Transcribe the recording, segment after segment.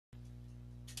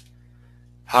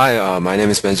Hi, my name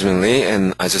is Benjamin Lee,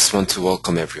 and I just want to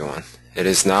welcome everyone. It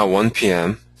is now 1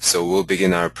 p.m., so we'll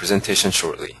begin our presentation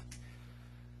shortly.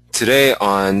 Today,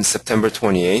 on September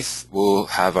 28th, we'll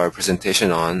have our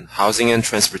presentation on Housing and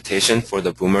Transportation for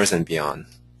the Boomers and Beyond.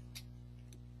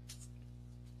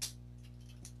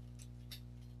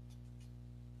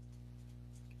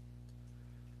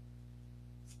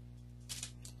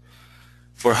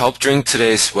 For help during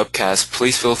today's webcast,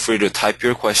 please feel free to type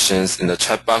your questions in the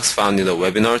chat box found in the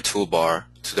webinar toolbar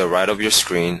to the right of your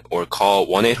screen or call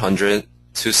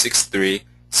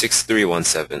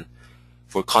 1-800-263-6317.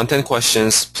 For content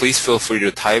questions, please feel free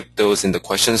to type those in the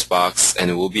questions box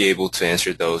and we'll be able to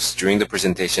answer those during the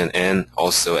presentation and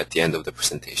also at the end of the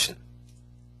presentation.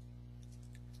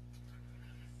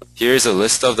 Here is a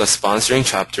list of the sponsoring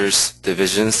chapters,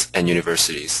 divisions, and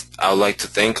universities. I would like to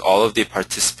thank all of the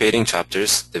participating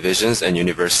chapters, divisions, and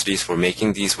universities for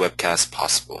making these webcasts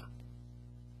possible.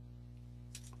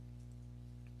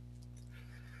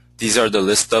 These are the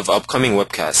list of upcoming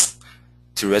webcasts.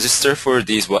 To register for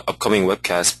these upcoming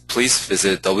webcasts, please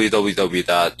visit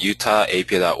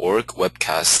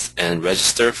www.utahapa.org/webcasts and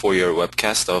register for your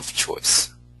webcast of choice.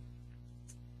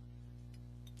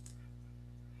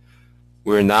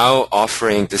 We're now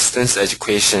offering distance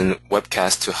education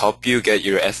webcasts to help you get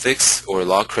your ethics or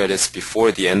law credits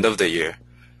before the end of the year.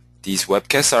 These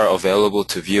webcasts are available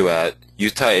to view at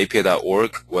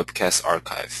utahapa.org/webcast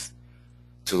archive.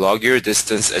 To log your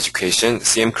distance education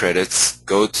CM credits,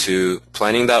 go to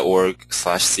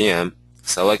planning.org/CM,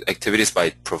 select activities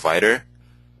by provider,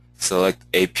 select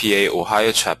APA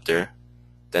Ohio chapter,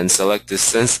 then select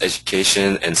distance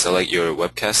education and select your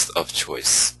webcast of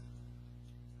choice.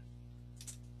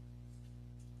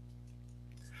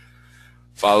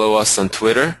 Follow us on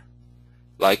Twitter,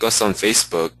 like us on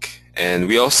Facebook, and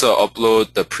we also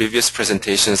upload the previous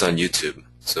presentations on YouTube.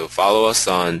 So follow us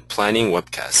on Planning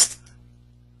Webcast.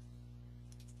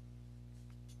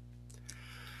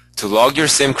 To log your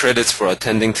same credits for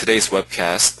attending today's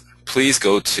webcast, please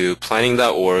go to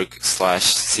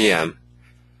planning.org/CM,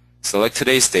 select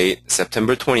today's date,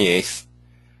 September 28th,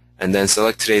 and then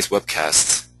select today's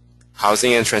webcast,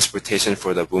 Housing and Transportation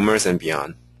for the Boomers and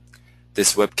Beyond.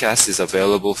 This webcast is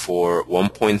available for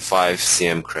 1.5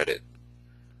 CM credit.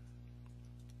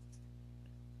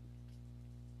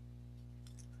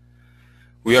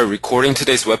 We are recording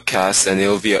today's webcast and it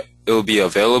will be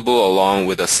available along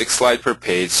with a 6-slide per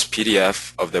page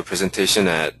PDF of the presentation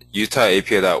at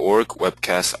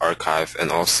utahapa.org/webcast archive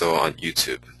and also on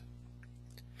YouTube.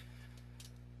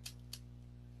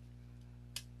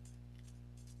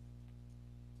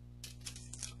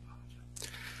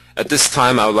 At this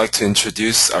time, I would like to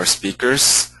introduce our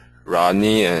speakers,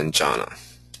 Rodney and Jana.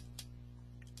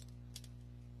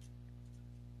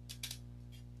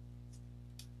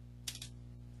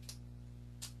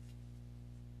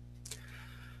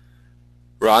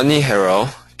 Rodney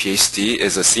Harrell, PhD,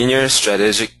 is a Senior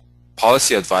Strategic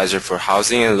Policy Advisor for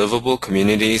Housing and Livable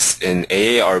Communities in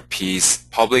AARP's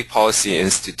Public Policy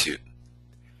Institute.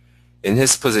 In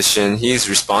his position, he is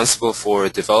responsible for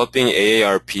developing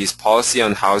AARP's policy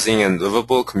on housing and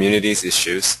livable communities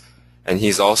issues, and he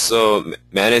is also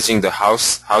managing the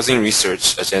housing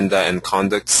research agenda and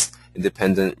conducts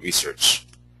independent research.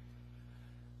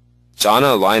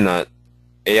 Jana Lynott,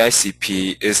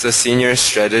 AICP, is the Senior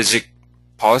Strategic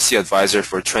Policy Advisor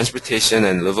for Transportation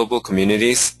and Livable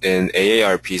Communities in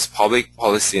AARP's Public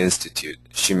Policy Institute.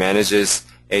 She manages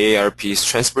AARP's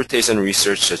transportation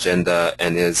research agenda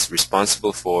and is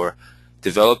responsible for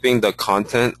developing the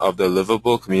content of the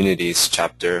Livable Communities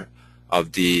chapter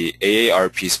of the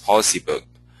AARP's policy book,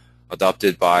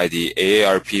 adopted by the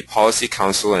AARP Policy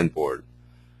Council and Board.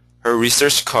 Her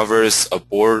research covers a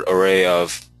broad array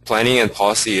of planning and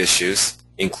policy issues,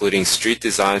 including street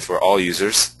design for all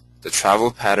users, the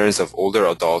travel patterns of older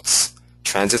adults,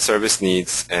 transit service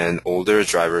needs, and older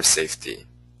driver safety.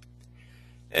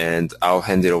 And I'll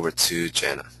hand it over to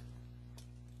Jana.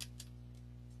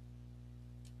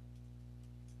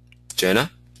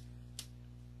 Jana?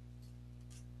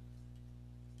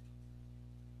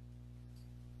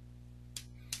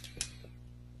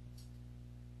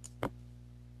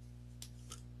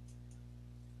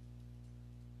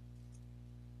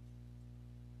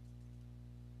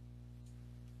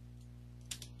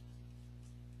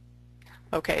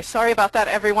 Okay, sorry about that,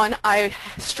 everyone. I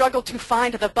struggled to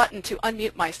find the button to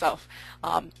unmute myself.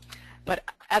 But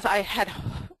as I had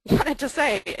wanted to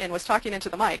say and was talking into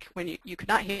the mic when you could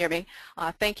not hear me,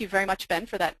 thank you very much, Ben,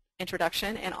 for that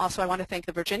introduction. And also I want to thank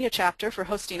the Virginia chapter for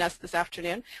hosting us this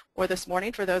afternoon or this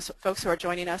morning for those folks who are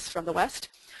joining us from the West.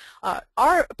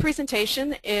 Our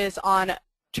presentation is on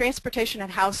transportation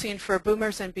and housing for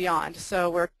boomers and beyond. So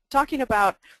we're talking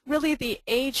about really the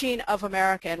aging of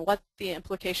America and what the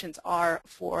implications are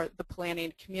for the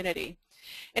planning community.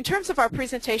 In terms of our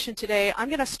presentation today, I'm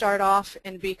going to start off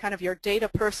and be kind of your data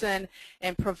person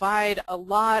and provide a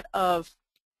lot of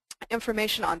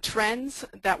information on trends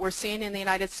that we're seeing in the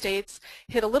United States,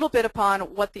 hit a little bit upon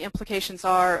what the implications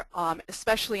are,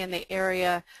 especially in the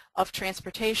area of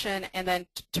transportation, and then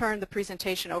turn the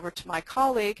presentation over to my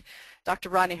colleague, Dr.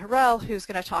 Rodney Harrell, who's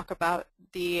going to talk about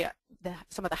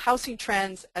some of the housing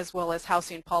trends as well as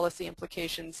housing policy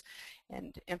implications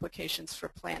and implications for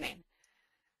planning.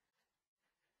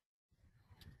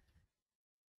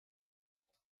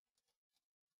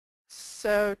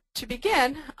 So to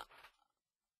begin,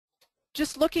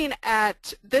 just looking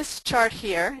at this chart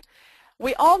here,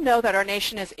 we all know that our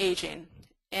nation is aging,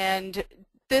 and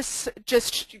this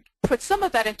just puts some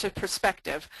of that into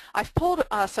perspective. I've pulled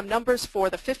some numbers for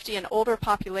the 50 and older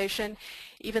population.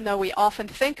 Even though we often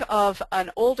think of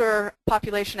an older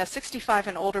population as 65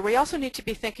 and older, we also need to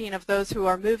be thinking of those who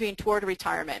are moving toward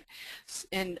retirement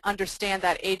and understand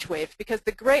that age wave, because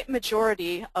the great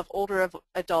majority of older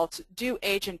adults do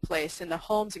age in place in the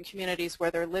homes and communities where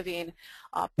they're living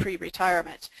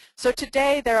pre-retirement. So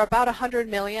today there are about 100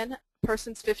 million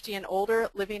persons 50 and older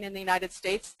living in the United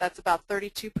States. That's about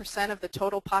 32% of the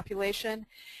total population.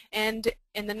 And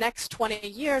in the next 20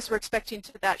 years, we're expecting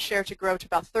that share to grow to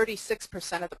about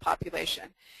 36% of the population.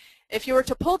 If you were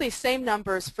to pull these same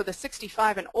numbers for the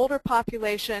 65 and older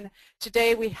population,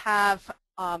 today we have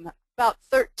about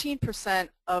 13%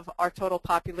 of our total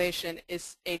population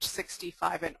is age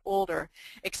 65 and older,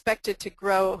 expected to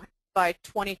grow by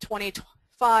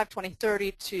 2025,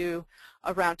 2030 to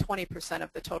around 20%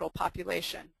 of the total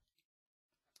population.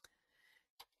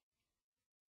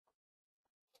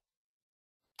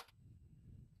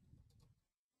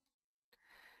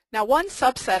 Now, one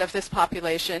subset of this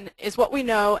population is what we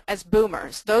know as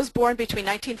boomers, those born between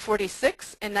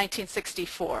 1946 and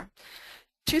 1964.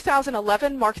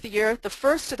 2011 marked the year the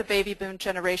first of the baby boom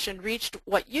generation reached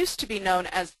what used to be known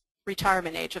as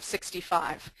retirement age of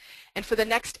 65. And for the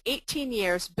next 18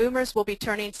 years, boomers will be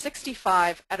turning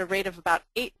 65 at a rate of about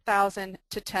 8,000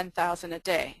 to 10,000 a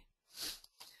day.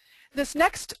 This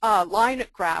next line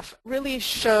graph really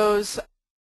shows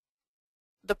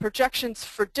the projections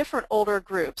for different older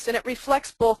groups, and it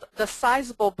reflects both the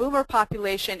sizable boomer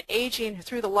population aging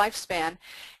through the lifespan,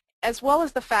 as well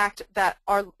as the fact that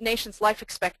our nation's life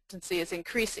expectancy is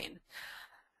increasing.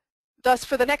 Thus,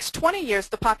 for the next 20 years,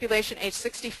 the population age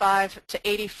 65 to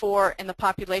 84 and the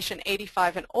population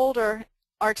 85 and older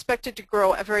are expected to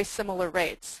grow at very similar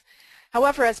rates.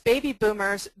 However, as baby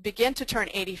boomers begin to turn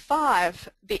 85,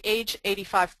 the age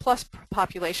 85 plus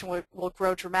population will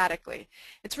grow dramatically.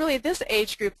 It's really this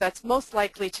age group that's most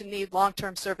likely to need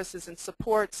long-term services and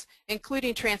supports,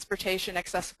 including transportation,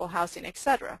 accessible housing,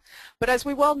 etc. But as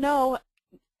we well know,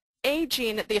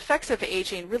 aging, the effects of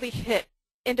aging really hit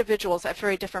individuals at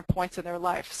very different points in their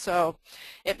life. So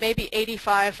it may be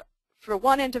 85 for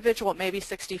one individual, it may be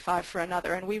 65 for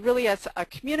another. And we really, as a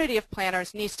community of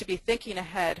planners, needs to be thinking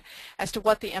ahead as to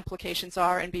what the implications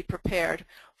are and be prepared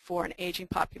for an aging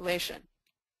population.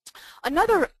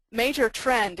 Another major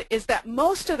trend is that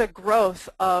most of the growth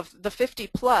of the 50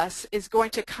 plus is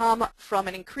going to come from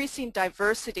an increasing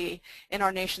diversity in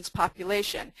our nation's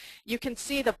population. You can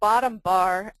see the bottom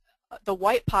bar, the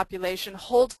white population,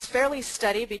 holds fairly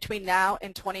steady between now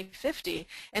and 2050,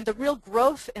 and the real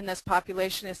growth in this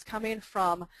population is coming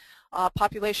from a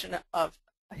population of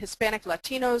Hispanic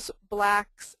Latinos,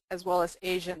 blacks, as well as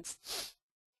Asians.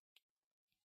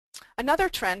 Another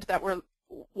trend that we're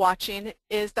watching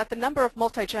is that the number of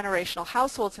multi-generational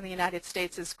households in the United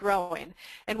States is growing.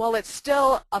 And while it's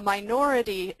still a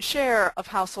minority share of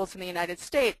households in the United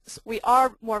States, we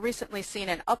are more recently seeing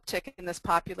an uptick in this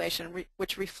population,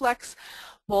 which reflects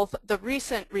both the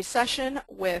recent recession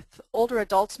with older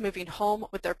adults moving home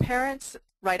with their parents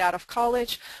right out of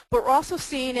college, but we're also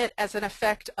seeing it as an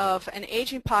effect of an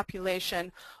aging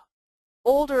population,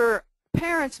 older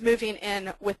parents moving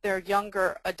in with their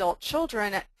younger adult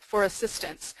children for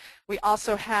assistance. We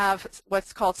also have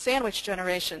what's called sandwich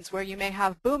generations, where you may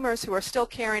have boomers who are still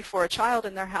caring for a child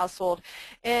in their household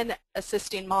and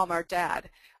assisting mom or dad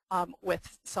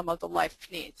with some of the life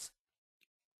needs.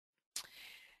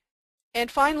 And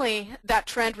finally, that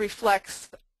trend reflects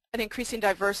an increasing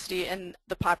diversity in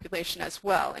the population as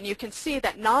well. And you can see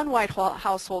that non-white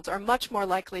households are much more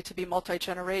likely to be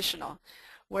multi-generational,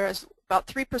 whereas about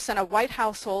 3% of white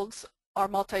households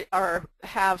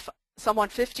have someone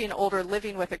 50 and older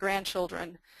living with their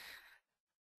grandchildren.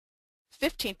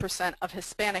 15% of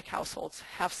Hispanic households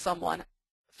have someone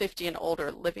 50 and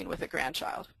older living with a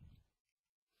grandchild.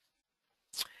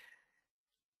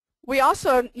 We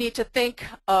also need to think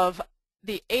of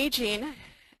the aging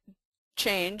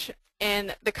change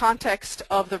in the context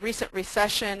of the recent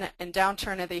recession and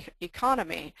downturn of the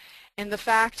economy, and the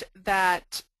fact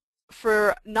that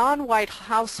for non-white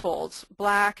households,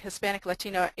 Black, Hispanic,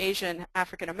 Latino, Asian,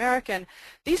 African American,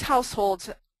 these households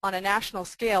on a national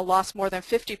scale lost more than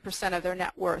 50% of their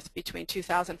net worth between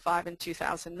 2005 and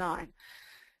 2009.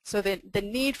 So the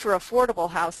need for affordable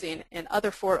housing and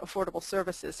other affordable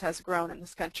services has grown in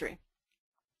this country.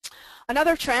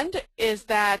 Another trend is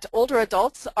that older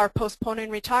adults are postponing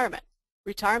retirement.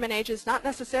 Retirement age is not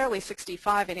necessarily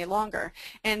 65 any longer.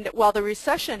 And while the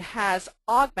recession has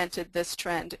augmented this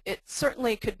trend, it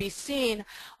certainly could be seen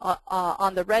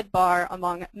on the red bar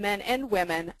among men and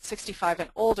women 65 and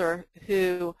older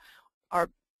who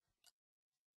are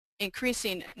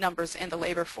increasing numbers in the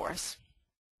labor force.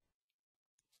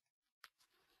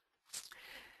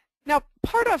 Now,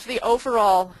 part of the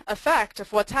overall effect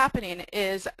of what's happening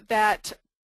is that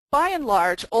by and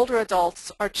large, older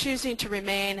adults are choosing to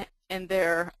remain in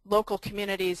their local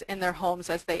communities, in their homes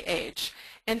as they age.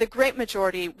 And the great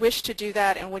majority wish to do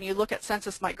that, and when you look at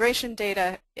census migration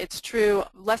data, it's true,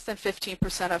 less than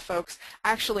 15% of folks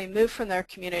actually move from their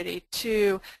community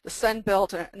to the Sun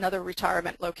Belt or another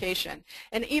retirement location.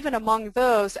 And even among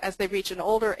those, as they reach an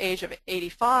older age of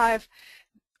 85,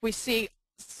 we see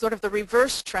sort of the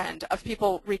reverse trend of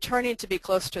people returning to be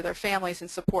close to their families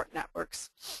and support networks.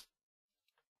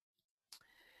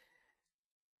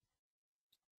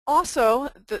 Also,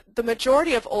 the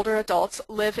majority of older adults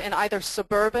live in either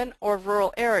suburban or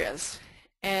rural areas.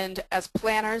 And as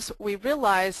planners, we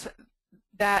realize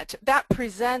that that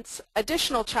presents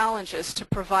additional challenges to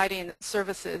providing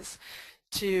services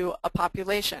to a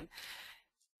population.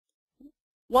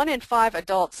 1 in 5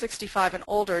 adults 65 and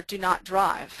older do not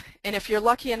drive. And if you're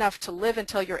lucky enough to live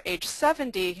until you're age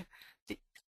 70,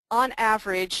 on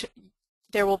average,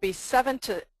 there will be 7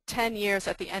 to 10 years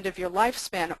at the end of your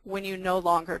lifespan when you no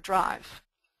longer drive.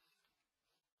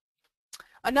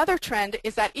 Another trend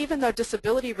is that even though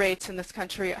disability rates in this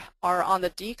country are on the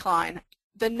decline,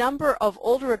 the number of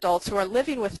older adults who are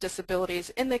living with disabilities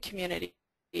in the community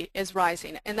is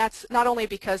rising. And that's not only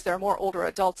because there are more older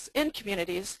adults in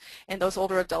communities, and those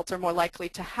older adults are more likely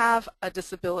to have a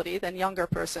disability than younger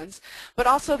persons, but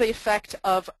also the effect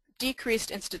of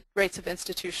decreased rates of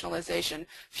institutionalization.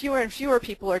 Fewer and fewer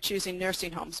people are choosing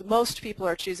nursing homes. Most people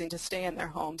are choosing to stay in their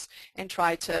homes and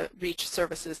try to reach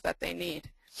services that they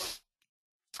need.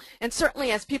 And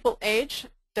certainly as people age,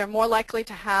 they're more likely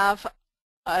to have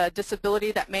a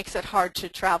disability that makes it hard to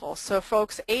travel. So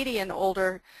folks 80 and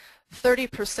older,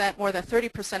 30%, more than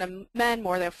 30% of men,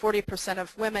 more than 40%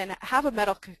 of women have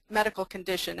a medical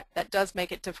condition that does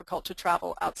make it difficult to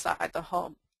travel outside the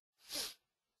home.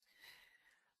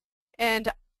 And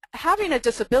having a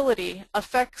disability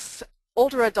affects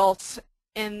older adults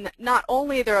in not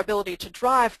only their ability to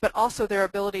drive, but also their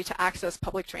ability to access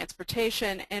public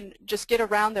transportation and just get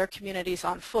around their communities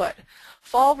on foot.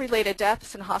 Fall-related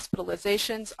deaths and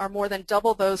hospitalizations are more than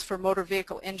double those for motor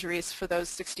vehicle injuries for those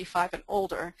 65 and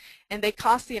older, and they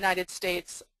cost the United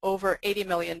States over $80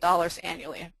 million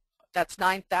annually. That's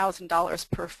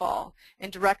 $9,000 per fall in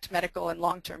direct medical and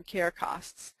long-term care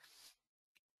costs.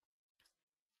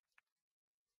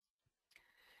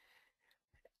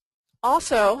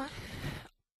 Also,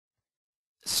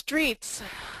 streets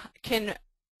can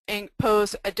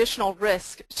pose additional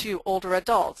risk to older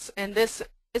adults, and this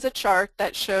is a chart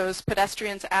that shows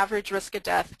pedestrians' average risk of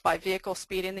death by vehicle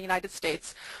speed in the United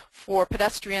States for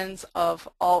pedestrians of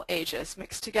all ages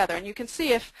mixed together. And you can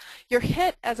see if you're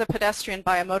hit as a pedestrian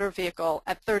by a motor vehicle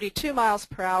at 32 miles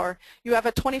per hour, you have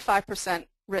a 25%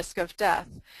 risk of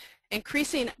death.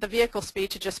 Increasing the vehicle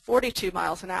speed to just 42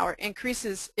 miles an hour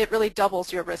increases, it really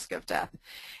doubles your risk of death.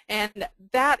 And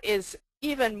that is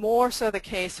even more so the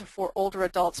case for older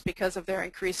adults because of their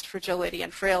increased fragility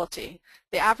and frailty.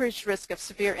 The average risk of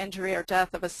severe injury or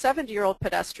death of a 70-year-old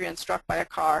pedestrian struck by a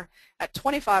car at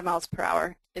 25 miles per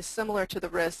hour is similar to the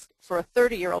risk for a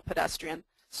 30-year-old pedestrian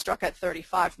struck at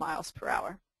 35 miles per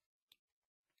hour.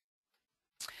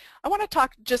 I want to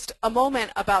talk just a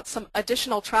moment about some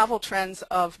additional travel trends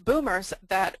of boomers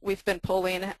that we've been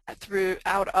pulling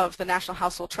out of the National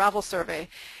Household Travel Survey.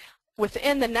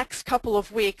 Within the next couple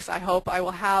of weeks, I hope, I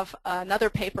will have another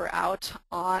paper out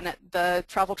on the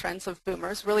travel trends of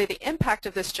boomers, really the impact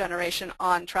of this generation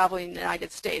on traveling in the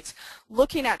United States,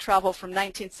 looking at travel from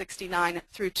 1969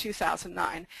 through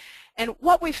 2009. And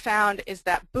what we found is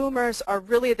that boomers are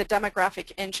really the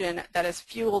demographic engine that has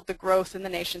fueled the growth in the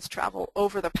nation's travel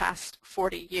over the past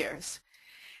 40 years.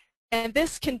 And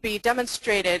this can be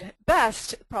demonstrated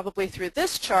best probably through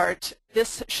this chart.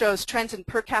 This shows trends in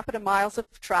per capita miles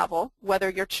of travel, whether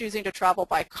you're choosing to travel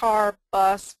by car,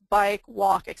 bus, bike,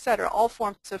 walk, etc., all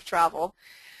forms of travel,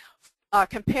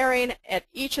 comparing at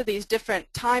each of these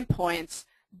different time points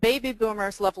baby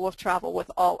boomers' level of travel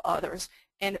with all others.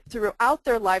 And throughout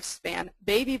their lifespan,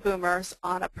 baby boomers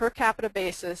on a per capita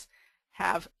basis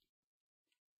have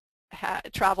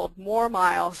traveled more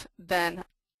miles than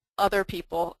other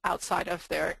people outside of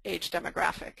their age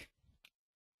demographic.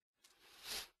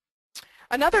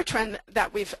 Another trend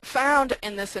that we've found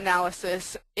in this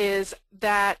analysis is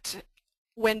that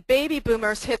when baby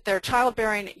boomers hit their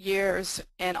childbearing years,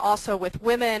 and also with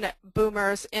women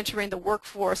boomers entering the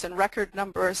workforce in record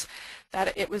numbers,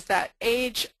 that it was that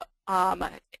age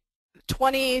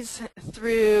 20s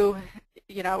through,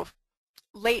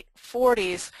 late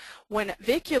 40s when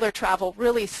vehicular travel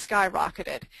really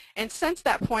skyrocketed. And since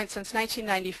that point, since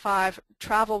 1995,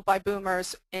 travel by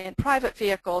boomers in private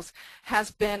vehicles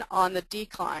has been on the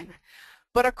decline.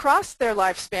 But across their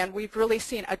lifespan, we've really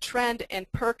seen a trend in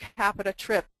per capita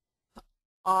trip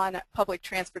on public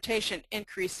transportation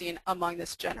increasing among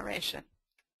this generation.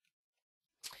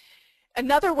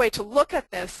 Another way to look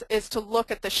at this is to look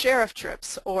at the share of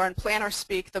trips, or in planner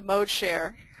speak, the mode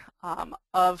share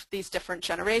of these different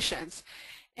generations.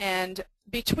 And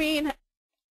between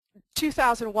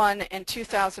 2001 and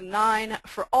 2009,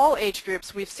 for all age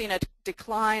groups, we've seen a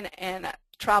decline in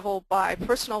travel by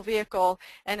personal vehicle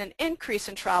and an increase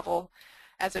in travel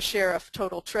as a share of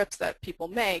total trips that people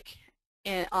make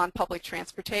on public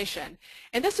transportation.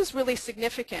 And this is really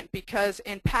significant because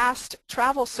in past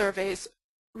travel surveys,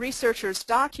 researchers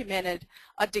documented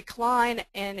a decline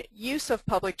in use of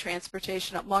public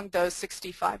transportation among those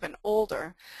 65 and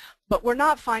older, but we're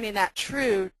not finding that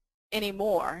true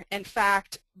anymore. In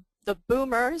fact, the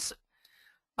boomers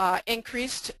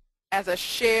increased as a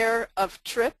share of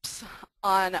trips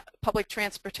on public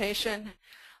transportation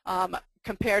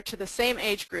compared to the same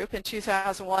age group in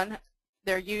 2001,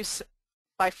 their use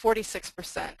by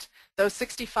 46%. Those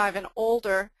 65 and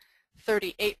older,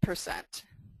 38%.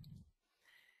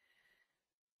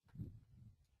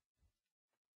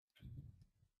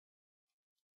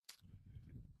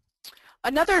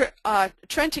 Another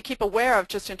trend to keep aware of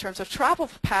just in terms of travel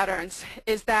patterns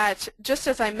is that, just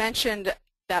as I mentioned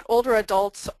that older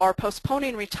adults are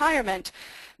postponing retirement,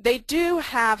 they do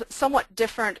have somewhat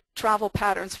different travel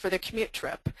patterns for their commute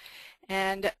trip.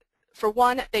 And for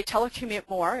one, they telecommute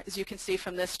more, as you can see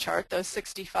from this chart. Those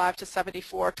 65 to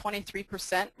 74,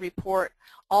 23% report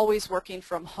always working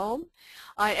from home.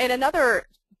 And another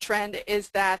trend is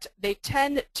that they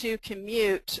tend to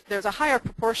commute. There's a higher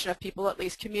proportion of people at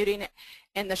least commuting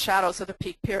in the shadows of the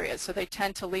peak period. So they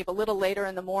tend to leave a little later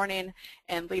in the morning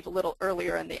and leave a little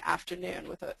earlier in the afternoon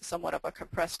with a somewhat of a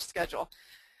compressed schedule.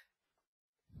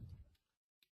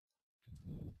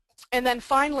 And then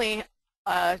finally,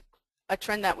 a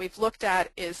trend that we've looked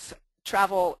at is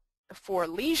travel for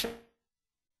leisure.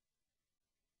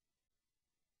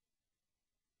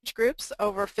 Groups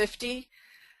over 50,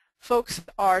 folks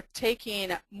are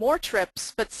taking more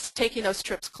trips, but taking those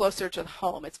trips closer to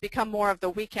home. It's become more of the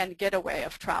weekend getaway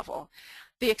of travel.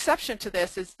 The exception to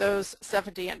this is those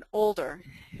 70 and older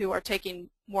who are taking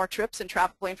more trips and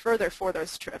traveling further for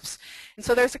those trips. And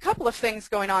so there's a couple of things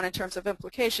going on in terms of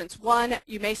implications. One,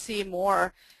 you may see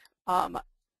more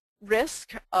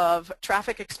risk of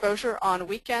traffic exposure on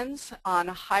weekends, on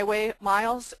highway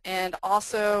miles, and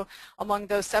also among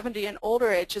those 70 and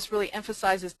older, it just really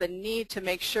emphasizes the need to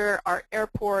make sure our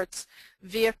airports,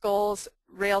 vehicles,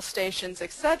 rail stations,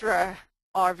 etc.,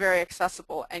 are very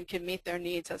accessible and can meet their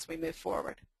needs as we move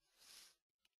forward.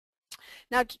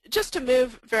 Now, just to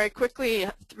move very quickly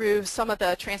through some of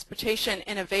the transportation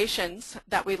innovations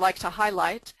that we'd like to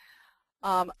highlight.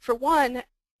 For one,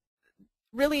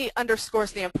 really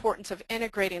underscores the importance of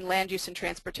integrating land use and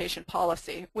transportation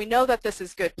policy. We know that this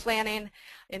is good planning.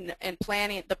 In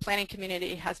planning, the planning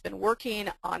community has been working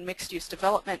on mixed-use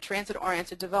development,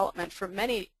 transit-oriented development for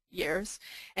many years,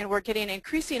 and we're getting an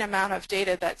increasing amount of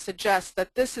data that suggests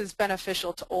that this is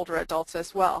beneficial to older adults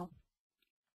as well.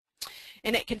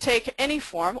 And it can take any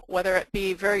form, whether it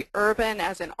be very urban,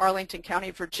 as in Arlington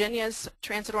County, Virginia's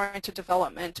transit-oriented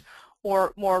development,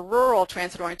 or more rural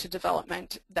transit-oriented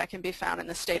development that can be found in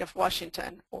the state of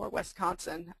Washington or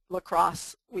Wisconsin. La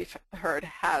Crosse, we've heard,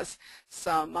 has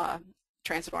some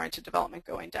transit-oriented development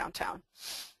going downtown.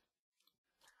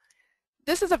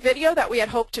 This is a video that we had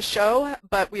hoped to show,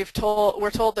 but we're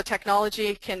told the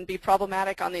technology can be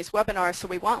problematic on these webinars, so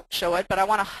we won't show it. But I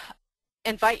want to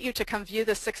invite you to come view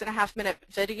the 6.5-minute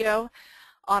video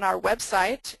on our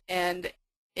website, and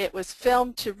it was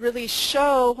filmed to really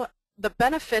show the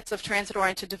benefits of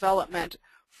transit-oriented development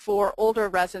for older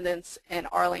residents in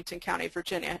Arlington County,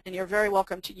 Virginia. And you're very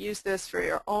welcome to use this for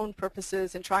your own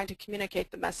purposes in trying to communicate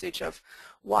the message of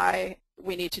why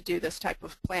we need to do this type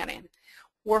of planning.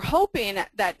 We're hoping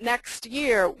that next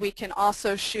year we can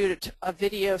also shoot a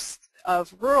video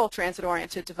of rural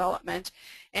transit-oriented development,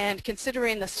 and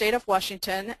considering the state of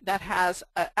Washington that has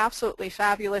an absolutely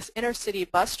fabulous inner-city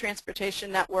bus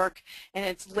transportation network, and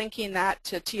it's linking that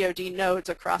to TOD nodes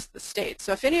across the state.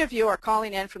 So if any of you are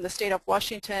calling in from the state of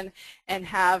Washington and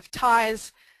have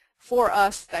ties for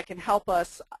us that can help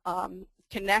us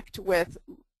connect with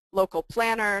local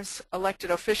planners,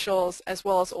 elected officials, as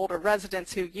well as older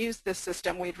residents who use this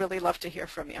system, we'd really love to hear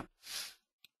from you.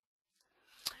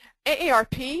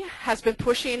 AARP has been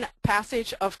pushing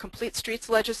passage of complete streets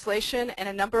legislation in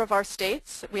a number of our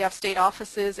states. We have state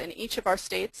offices in each of our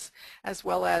states, as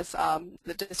well as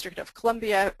the District of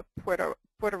Columbia, Puerto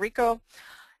Rico.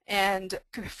 And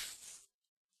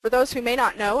for those who may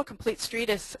not know, a complete street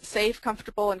is safe,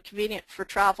 comfortable, and convenient for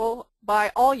travel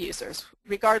by all users,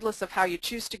 regardless of how you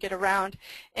choose to get around.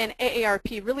 And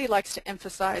AARP really likes to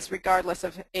emphasize regardless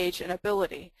of age and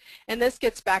ability. And this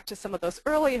gets back to some of those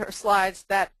earlier slides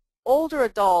that older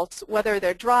adults, whether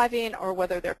they're driving or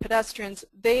whether they're pedestrians,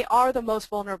 they are the most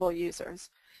vulnerable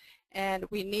users. And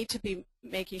we need to be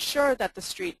making sure that the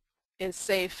street is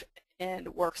safe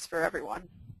and works for everyone.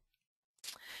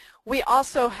 We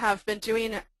also have been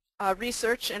doing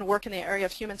research and work in the area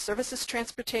of human services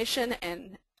transportation,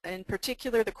 and in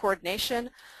particular the coordination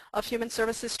of human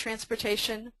services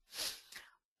transportation.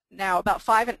 Now, about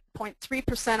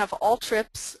 5.3% of all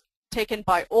trips taken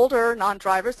by older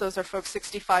non-drivers, those are folks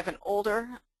 65 and older,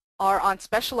 are on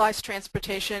specialized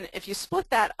transportation. If you split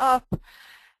that up,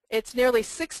 it's nearly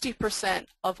 60%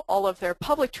 of all of their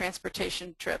public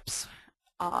transportation trips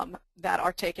that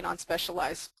are taken on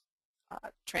specialized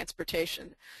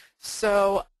transportation.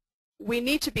 So we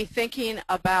need to be thinking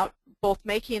about both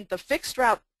making the fixed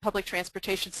route public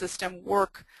transportation system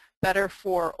work better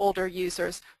for older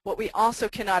users, but we also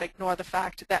cannot ignore the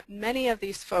fact that many of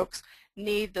these folks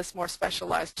need this more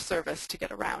specialized service to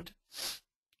get around.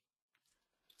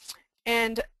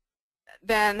 And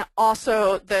then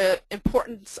also the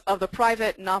importance of the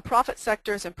private and nonprofit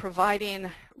sectors in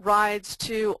providing rides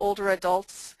to older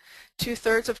adults.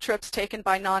 2/3 of trips taken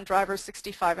by non-drivers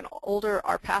 65 and older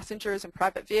are passengers in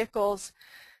private vehicles.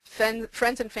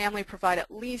 Friends and family provide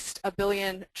at least 1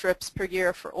 billion trips per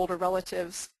year for older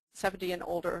relatives 70 and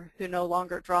older who no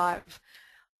longer drive.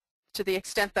 To the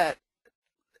extent that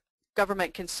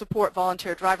government can support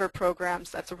volunteer driver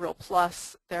programs, that's a real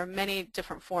plus. There are many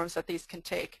different forms that these can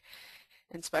take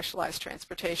in specialized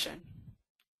transportation.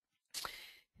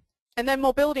 And then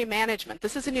mobility management.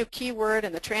 This is a new keyword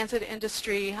in the transit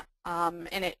industry,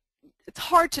 and it's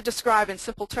hard to describe in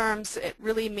simple terms. It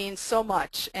really means so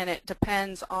much, and it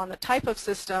depends on the type of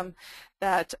system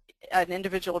that an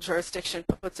individual jurisdiction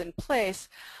puts in place.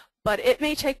 But it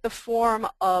may take the form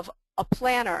of a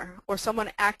planner or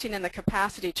someone acting in the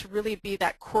capacity to really be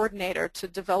that coordinator to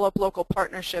develop local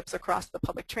partnerships across the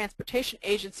public transportation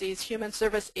agencies, human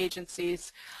service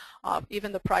agencies,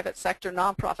 even the private sector,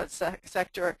 nonprofit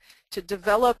sector, to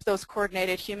develop those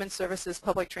coordinated human services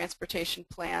public transportation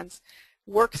plans,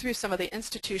 work through some of the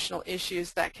institutional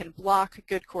issues that can block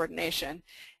good coordination.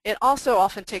 It also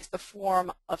often takes the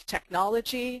form of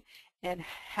technology and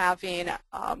having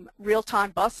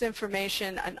real-time bus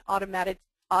information and automated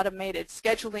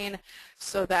scheduling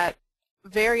so that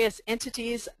various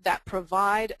entities that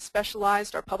provide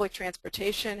specialized or public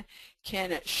transportation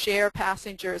can share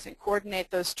passengers and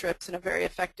coordinate those trips in a very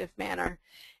effective manner.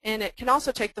 And it can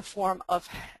also take the form of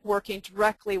working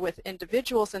directly with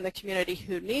individuals in the community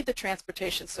who need the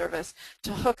transportation service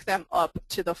to hook them up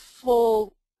to the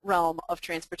full realm of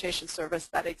transportation service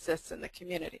that exists in the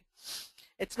community.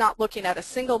 It's not looking at a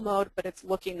single mode, but it's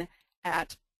looking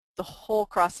at the whole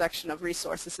cross-section of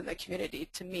resources in the community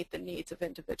to meet the needs of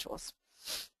individuals.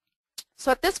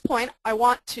 So at this point, I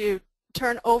want to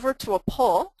turn over to a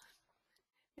poll.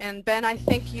 And Ben, I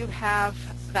think you have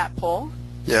that poll.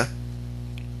 Yeah.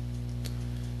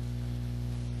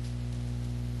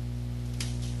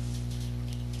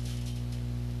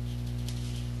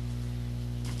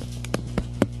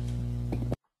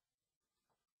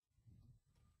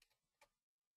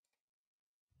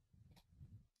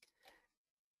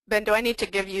 Ben, do I need to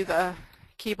give you the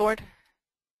keyboard?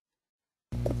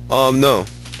 No.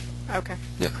 Okay.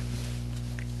 Yeah.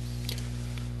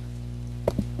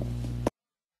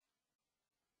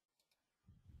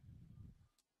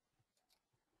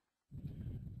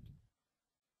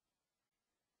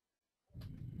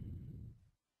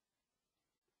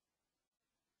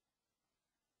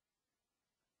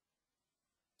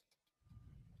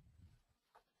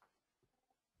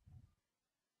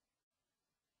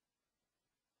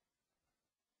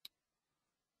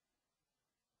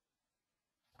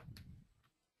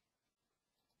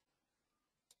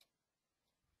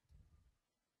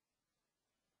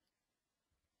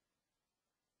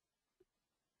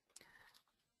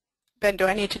 Ben, do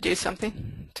I need to do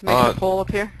something to make the poll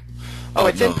appear? Oh,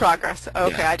 it's in progress.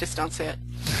 Okay, yeah. I just don't see it.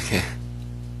 Okay.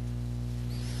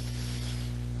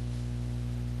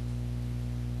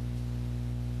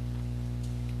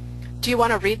 Do you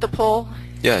want to read the poll?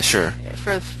 Yeah, sure.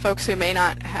 For folks who may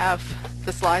not have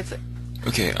the slides.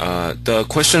 Okay, the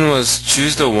question was,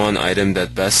 choose the one item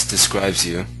that best describes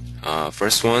you.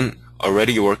 First one,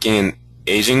 already working in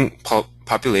aging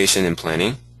population and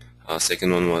planning.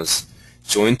 Second one was,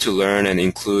 join to learn and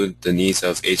include the needs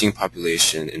of aging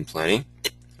population in planning.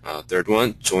 Third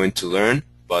one, join to learn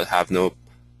but have no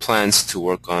plans to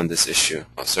work on this issue.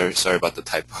 Oh, sorry about the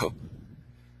typo.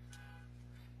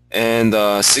 And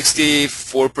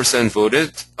 64%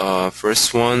 voted.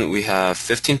 First one, we have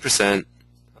 15%.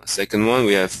 Second one,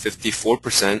 we have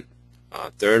 54%.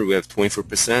 Third, we have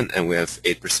 24%, and we have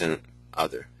 8%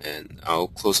 other. And I'll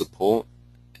close the poll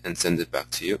and send it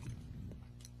back to you.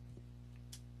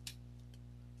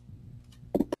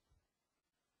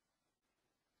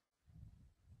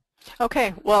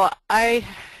 Okay, well, I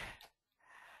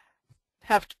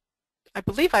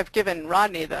believe I've given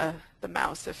Rodney the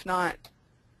mouse. If not,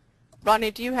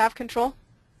 Rodney, do you have control?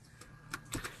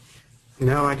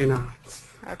 No, I do not.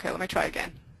 Okay, let me try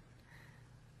again.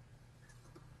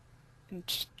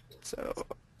 So,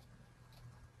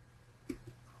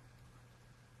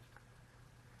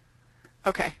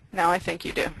 okay, now I think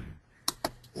you do.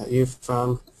 You've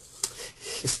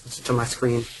switched to my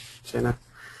screen, Jana.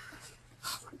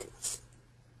 Oh my goodness.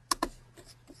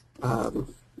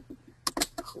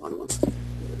 Hold on one second.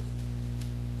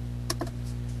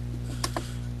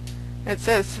 It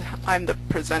says I'm the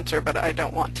presenter, but I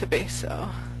don't want to be, so.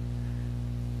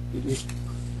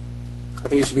 I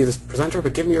think you should be the presenter,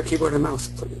 but give me your keyboard and mouse,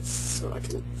 please, so I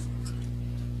can.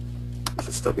 You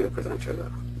should still be the presenter,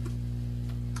 though.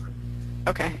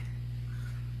 Okay.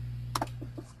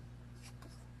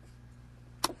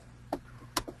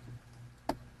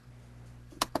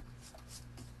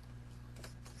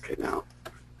 Okay, now.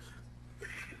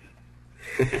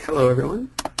 Hello,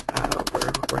 everyone.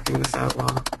 We're working this out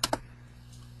while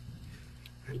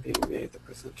I'm being made the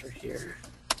presenter here.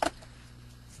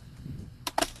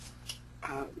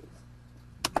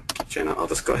 Jana, I'll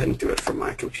just go ahead and do it from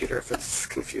my computer if it's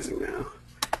confusing now.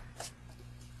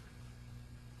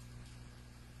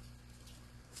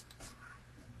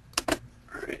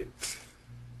 All right.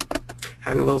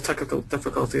 Having a little technical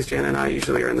difficulties, Jana and I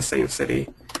usually are in the same city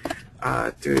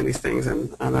doing these things,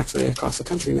 and I'm actually across the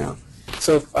country now.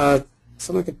 So if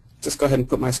someone could just go ahead and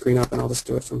put my screen up, and I'll just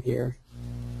do it from here.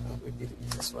 That might be the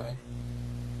easiest way.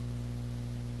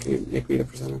 Can you make me the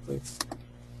presenter, please?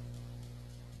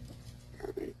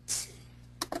 All right.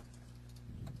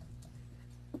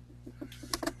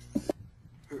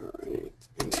 All right,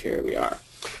 and here we are.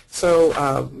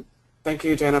 So thank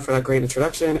you, Jana, for that great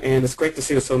introduction, and it's great to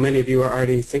see that so many of you are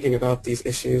already thinking about these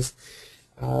issues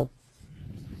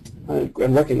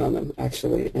and working on them,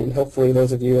 actually. And hopefully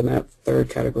those of you in that third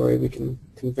category we can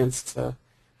convince to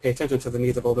pay attention to the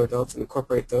needs of older adults and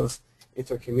incorporate those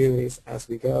into our communities as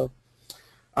we go.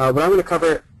 What I'm going to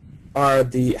cover are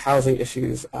the housing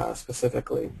issues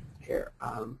specifically here.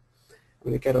 I'm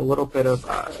going to get a little bit of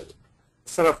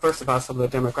set up first about some of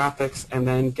the demographics and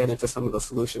then get into some of the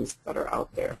solutions that are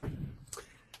out there.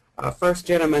 First,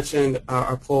 Jana mentioned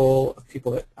our poll of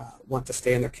people that want to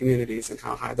stay in their communities and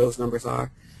how high those numbers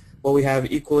are. Well, we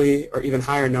have equally or even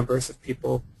higher numbers of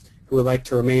people who would like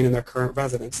to remain in their current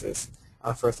residences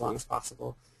for as long as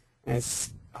possible.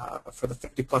 As for the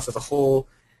 50 plus as a whole,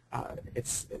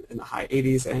 it's in the high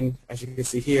 80s, and as you can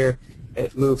see here,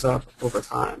 it moves up over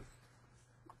time.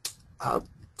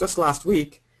 Just last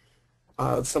week,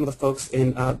 some of the folks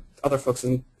in other folks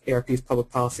in AARP's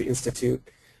Public Policy Institute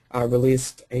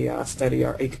released a study.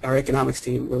 Our economics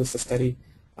team released a study,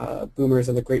 Boomers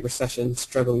and the Great Recession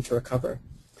Struggling to Recover.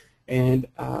 And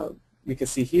we can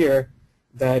see here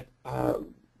that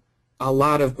a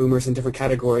lot of boomers in different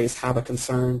categories have a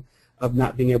concern of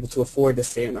not being able to afford to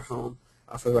stay in their home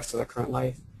for the rest of their current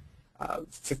life.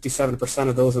 57%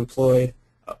 of those employed,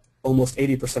 almost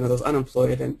 80% of those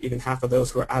unemployed, and even half of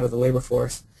those who are out of the labor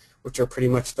force, which are pretty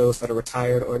much those that are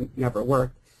retired or never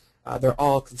worked, they're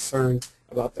all concerned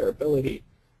about their ability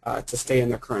to stay in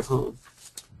their current home.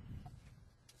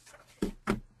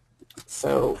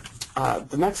 So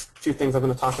the next two things I'm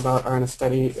going to talk about are in a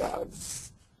study.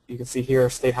 You can see here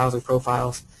state housing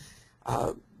profiles.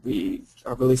 We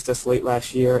released this late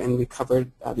last year, and we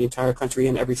covered the entire country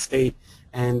in every state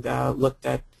and looked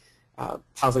at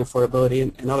housing affordability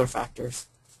and other factors.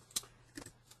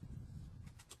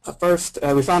 First,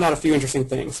 we found out a few interesting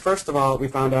things. First of all, we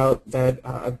found out that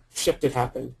a shift had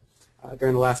happened.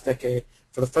 during the last decade.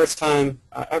 For the first time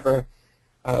ever,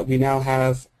 we now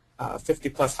have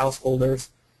 50-plus householders,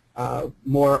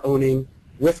 more owning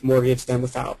with mortgage than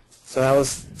without. So that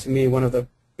was, to me, one of the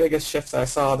biggest shifts I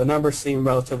saw. The numbers seem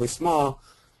relatively small,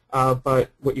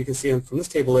 but what you can see from this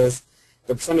table is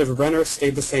the percentage of renters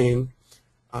stayed the same,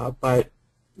 but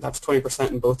that's 20%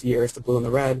 in both years, the blue and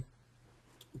the red.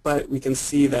 But we can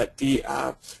see that the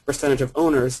percentage of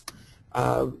owners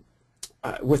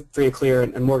with free and clear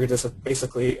and mortgages have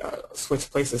basically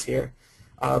switched places here.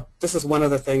 This is one of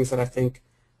the things that I think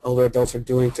older adults are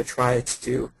doing to try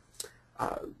to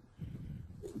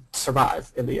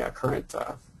survive in the current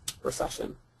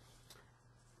recession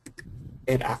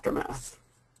and aftermath.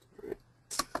 All right.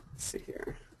 Let's see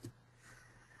here.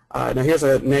 Now here's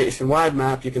a nationwide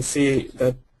map. You can see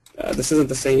that this isn't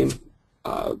the same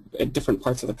in different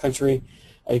parts of the country.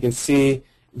 You can see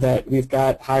that we've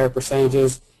got higher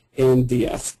percentages in the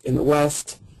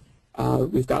West.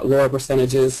 We've got lower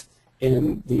percentages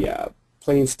in the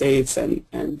Plain States and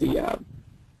the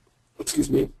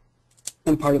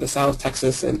and part of the South,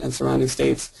 Texas and surrounding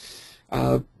states.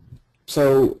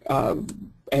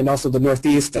 And also the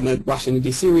Northeast and the Washington,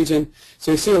 D.C. region.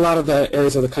 So you see a lot of the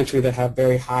areas of the country that have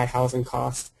very high housing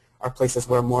costs are places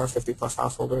where more 50-plus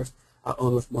householders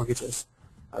own with mortgages.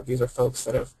 These are folks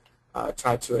that have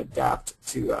tried to adapt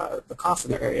to the cost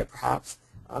in their area, perhaps,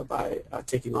 by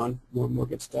taking on more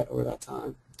mortgage debt over that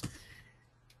time.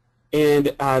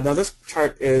 And now this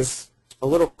chart is a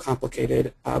little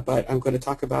complicated, but I'm going to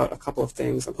talk about a couple of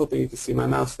things. I'm hoping you can see my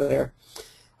mouse there.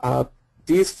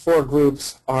 These four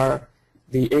groups are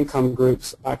the income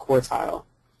groups quartile.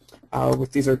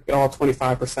 These are all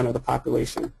 25% of the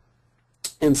population.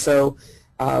 And so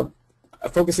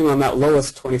focusing on that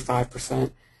lowest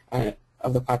 25%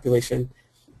 of the population,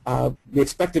 we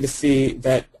expected to see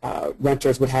that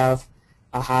renters would have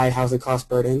high housing cost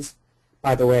burdens.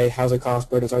 By the way, housing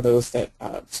cost burdens are those that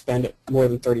spend more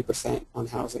than 30% on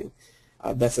housing.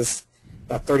 That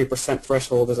 30%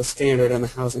 threshold is a standard in the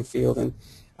housing field, and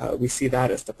we see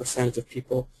that as the percentage of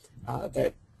people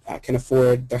that can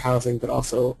afford their housing but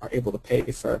also are able to pay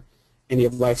for any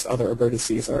of life's other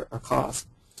emergencies or costs.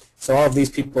 So all of these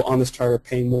people on this chart are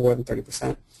paying more than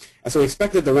 30%. And so we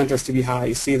expected the renters to be high.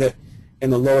 You see that in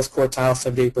the lowest quartile,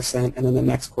 78%, and in the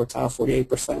next quartile,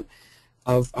 48%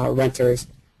 of renters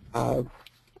are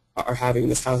having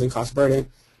this housing cost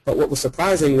burden. But what was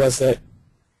surprising was that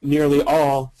nearly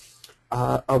all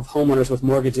of homeowners with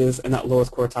mortgages in that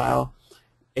lowest quartile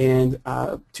and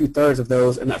 2/3 of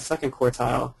those in that second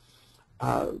quartile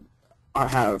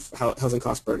have housing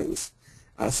cost burdens.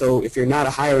 So if you're not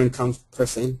a higher income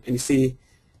person, and you see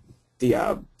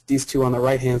these two on the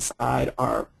right-hand side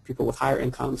are people with higher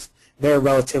incomes, they're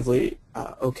relatively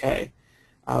okay.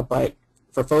 But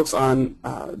for folks on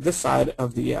this side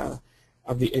of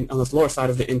on this lower side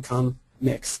of the income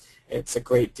mix, it's a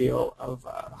great deal of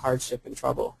hardship and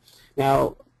trouble.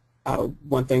 Now,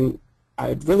 one thing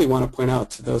I really want to point out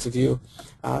to those of you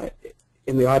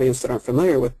in the audience that aren't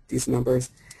familiar with these numbers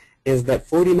is that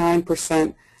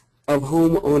 49% of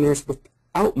homeowners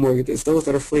without mortgages, those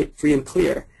that are free and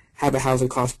clear, have a housing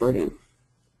cost burden.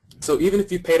 So even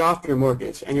if you paid off your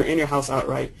mortgage and you're in your house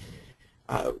outright,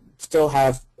 still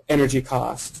have energy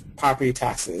costs, property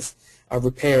taxes,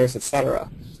 repairs, etc.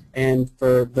 And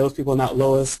for those people in that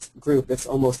lowest group, it's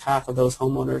almost half of those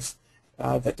homeowners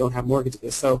that don't have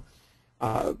mortgages. So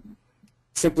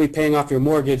simply paying off your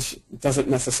mortgage doesn't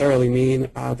necessarily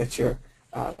mean that you're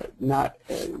not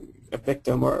a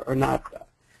victim or not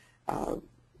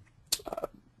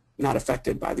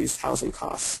affected by these housing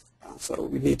costs. So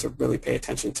we need to really pay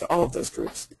attention to all of those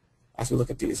groups as we look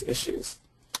at these issues.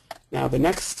 Now the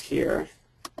next here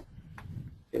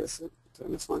is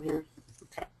this one here.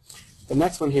 Okay. The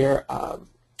next one here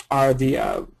are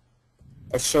the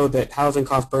show that housing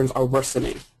cost burdens are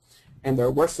worsening, and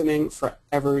they're worsening for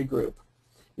every group.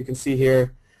 You can see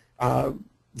here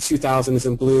 2000 is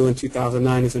in blue and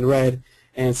 2009 is in red,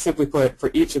 and simply put,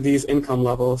 for each of these income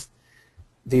levels,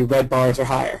 the red bars are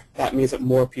higher. That means that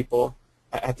more people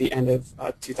at the end of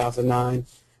 2009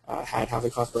 had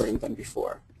housing cost burden than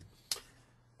before.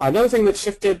 Another thing that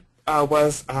shifted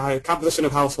was composition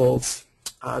of households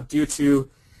due to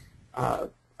a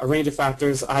range of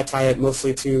factors. I tie it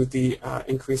mostly to the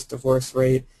increased divorce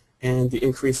rate and the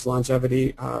increased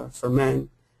longevity for men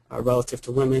relative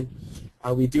to women.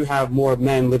 We do have more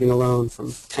men living alone,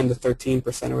 from 10 to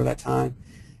 13% over that time,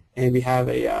 and we have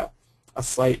a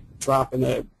slight drop in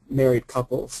the married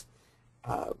couples.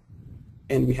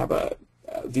 And we have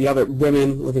the other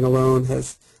women living alone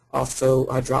has also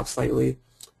dropped slightly,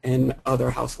 and other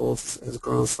households has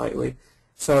grown slightly.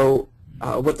 So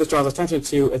What this draws attention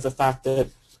to is the fact that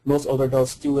most older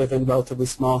adults do live in relatively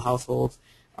small households,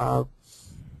 1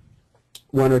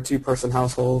 or 2 person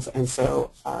households, and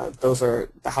so those are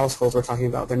the households we're talking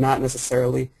about. They're not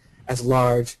necessarily as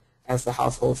large as the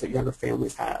households that younger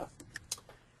families have.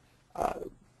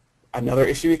 Another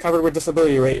issue we covered were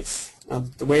disability rates.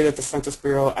 The way that the Census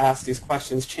Bureau asked these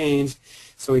questions changed,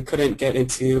 so we couldn't get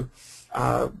into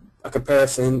a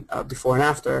comparison before and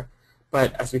after,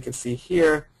 but as we can see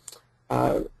here,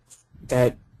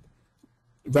 that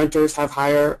renters have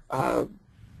higher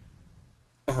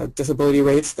disability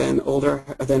rates than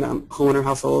homeowner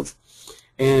households,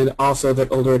 and also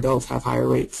that older adults have higher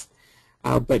rates.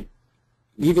 But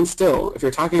even still, if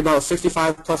you're talking about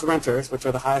 65 plus renters, which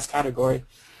are the highest category,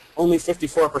 only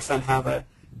 54% have a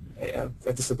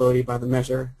disability by the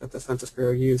measure that the Census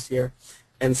Bureau used here.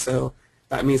 And so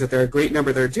that means that there are a great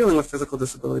number that are dealing with physical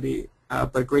disability,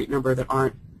 but a great number that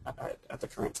aren't at the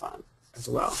current time as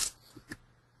well.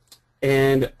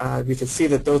 And you can see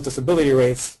that those disability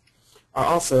rates are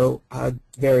also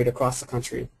varied across the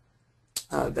country.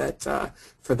 That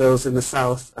for those in the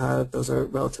South, those are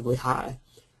relatively high,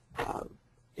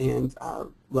 and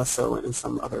less so in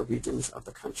some other regions of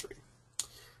the country.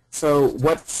 So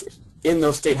what's in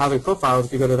those state housing profiles,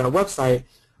 if you go to that website,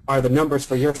 are the numbers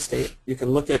for your state. You can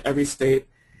look at every state,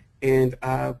 and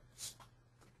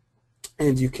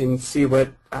you can see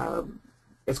what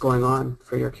is going on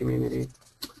for your community.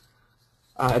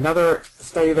 Another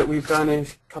study that we've done a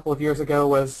couple of years ago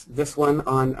was this one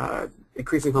on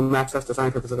increasing home access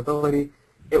design for visitability.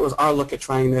 It was our look at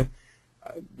trying to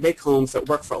make homes that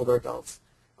work for older adults.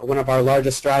 One of our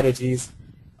largest strategies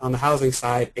on the housing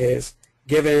side is,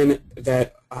 given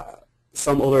that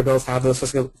some older adults have those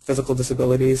physical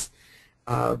disabilities,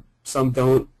 some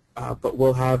don't, but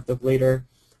will have them later,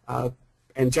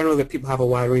 and generally that people have a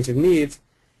wide range of needs,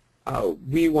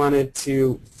 we wanted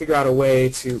to figure out a way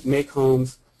to make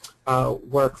homes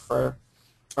work for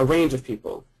a range of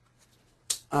people.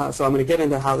 So I'm going to get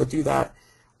into how to do that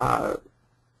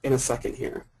in a second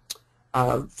here.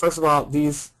 First of all,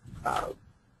 these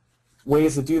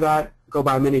ways to do that go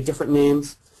by many different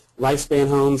names: lifespan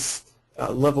homes,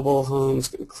 livable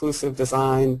homes, inclusive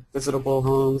design, visitable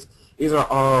homes. These are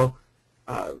all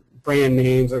brand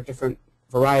names or different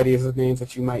varieties of names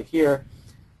that you might hear,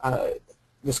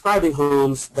 describing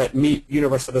homes that meet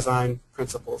universal design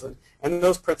principles. And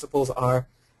those principles are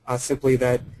simply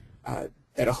that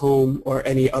a home or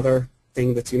any other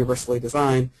thing that's universally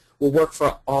designed will work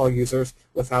for all users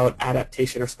without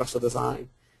adaptation or special design.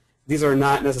 These are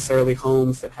not necessarily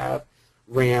homes that have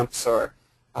ramps or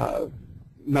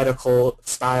medical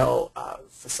style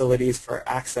facilities for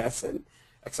access and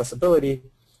accessibility,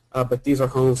 but these are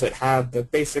homes that have the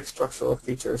basic structural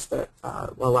features that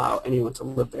will allow anyone to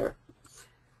live there.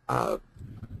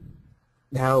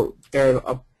 Now, there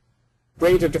are a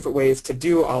range of different ways to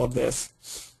do all of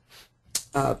this,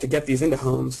 to get these into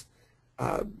homes.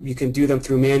 You can do them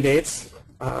through mandates.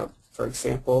 For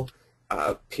example,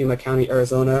 Pima County,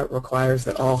 Arizona requires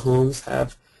that all homes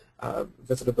have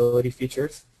visitability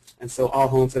features. And so all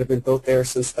homes that have been built there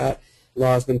since that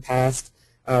law has been passed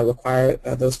require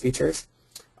those features.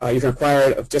 You can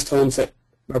require it of just homes that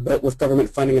are built with government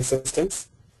funding assistance.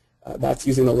 That's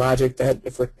using the logic that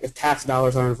if tax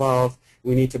dollars are involved,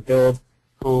 we need to build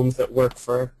homes that work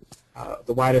for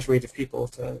the widest range of people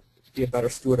to be a better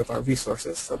steward of our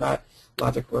resources. So that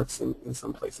logic works in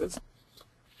some places.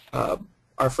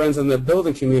 Our friends in the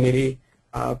building community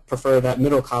prefer that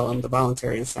middle column, the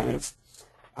voluntary incentives.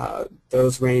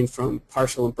 Those range from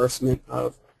partial reimbursement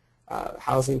of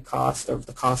housing cost, or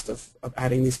the cost of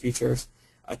adding these features,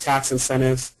 tax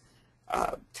incentives,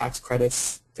 tax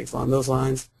credits, things along those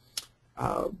lines,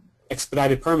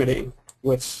 expedited permitting,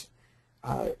 which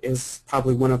is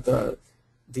probably one of the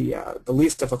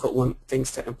least difficult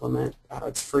things to implement.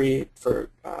 It's free for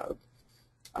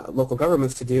local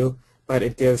governments to do, but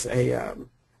it gives a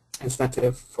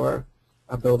incentive for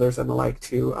builders and the like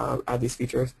to add these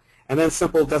features. And then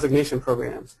simple designation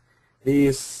programs.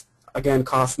 These, again,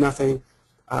 cost nothing,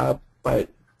 but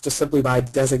just simply by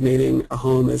designating a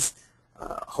home as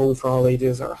home for all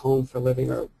ages or home for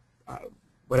living or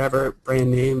whatever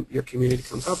brand name your community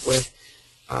comes up with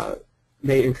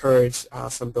may encourage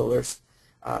some builders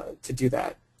to do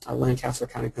that. Lancaster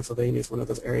County, Pennsylvania is one of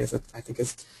those areas that I think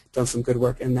has done some good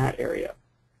work in that area.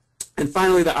 And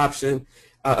finally, the option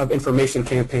of information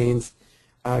campaigns.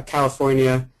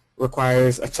 California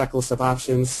requires a checklist of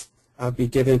options be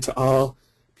given to all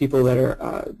people that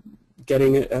are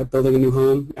building a new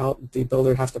home. The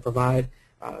builder has to provide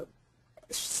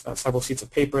several sheets of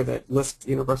paper that list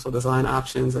universal design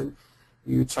options, and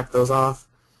you check those off.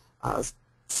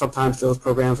 sometimes those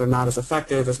programs are not as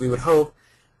effective as we would hope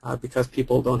because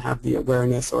people don't have the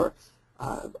awareness or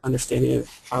understanding of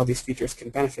how these features can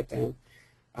benefit them.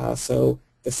 So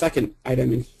the second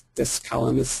item in this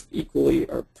column is equally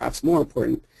or perhaps more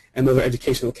important, and those are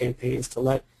educational campaigns to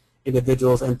let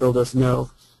individuals and builders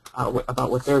know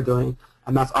about what they're doing,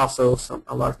 and that's also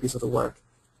a large piece of the work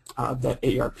that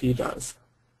AARP does.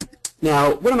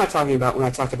 Now, what am I talking about when I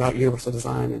talk about universal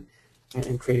design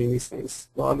and creating these things?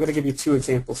 Well, I'm going to give you two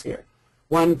examples here.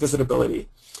 One, visitability.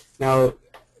 Now,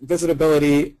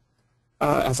 visitability,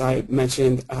 as I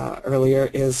mentioned earlier,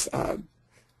 is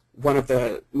one of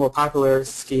the more popular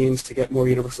schemes to get more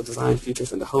universal design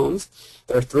features into homes.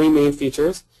 There are three main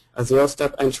features: a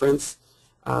zero-step entrance,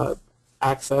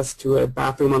 access to a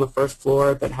bathroom on the first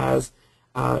floor that has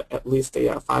at least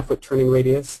a 5-foot turning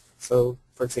radius. So,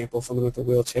 for example, someone with a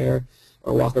wheelchair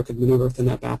or a walker could maneuver within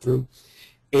that bathroom.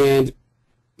 And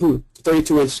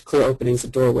 32-inch clear openings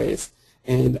of doorways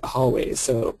and hallways.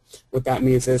 So what that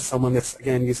means is someone that's,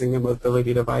 again, using a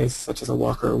mobility device, such as a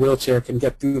walker or wheelchair, can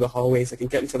get through the hallways, they can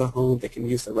get into the home, they can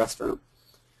use the restroom.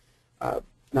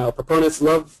 Now, proponents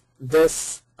love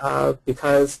this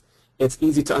because it's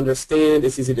easy to understand,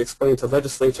 it's easy to explain to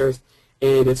legislatures,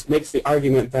 and it makes the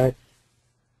argument that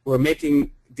we're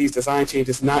making these design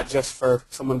changes not just for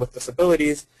someone with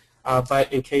disabilities,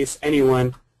 but in case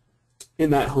anyone in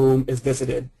that home is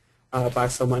visited by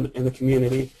someone in the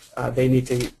community, they need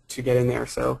to get in there.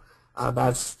 So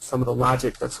that's some of the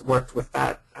logic that's worked with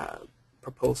that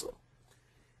proposal.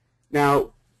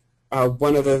 Now,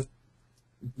 one of the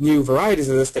new varieties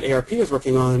of this that AARP is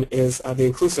working on is the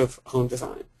inclusive home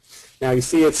design. Now, you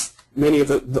see it's many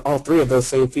of all three of those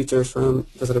same features from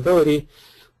visitability,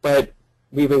 but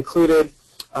we've included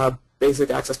basic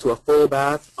access to a full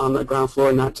bath on the ground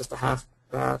floor, not just a half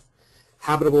bath.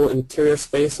 Habitable interior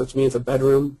space, which means a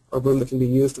bedroom or room that can be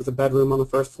used as a bedroom on the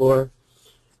first floor.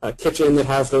 A kitchen that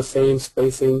has those same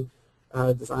spacing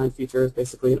design features,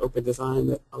 basically an open design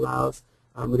that allows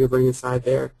maneuvering inside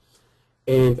there.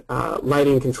 And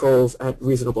lighting controls at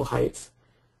reasonable heights.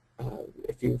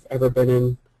 If you've ever been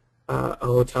in a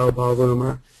hotel ballroom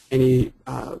or any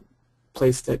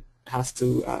place that has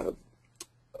to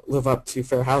live up to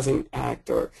Fair Housing Act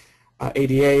or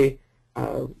ADA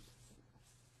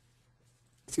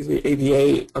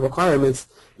requirements,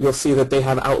 you'll see that they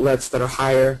have outlets that are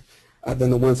higher than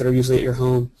the ones that are usually at your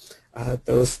home.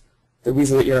 The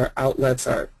reason that your outlets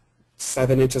are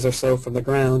 7 inches or so from the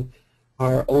ground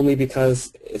are only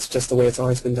because it's just the way it's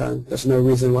always been done. There's no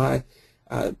reason why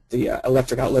the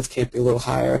electric outlets can't be a little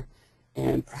higher,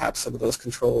 and perhaps some of those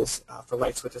controls for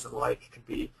light switches and the like could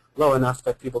be low enough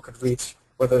that people could reach,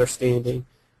 whether they're standing,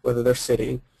 whether they're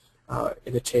sitting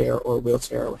in a chair or a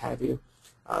wheelchair or what have you.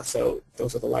 So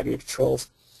those are the lighting controls.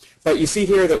 But you see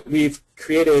here that we've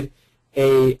created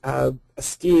a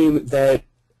scheme that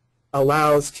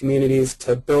allows communities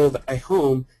to build a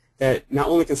home that not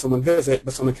only can someone visit,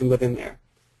 but someone can live in there.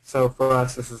 So for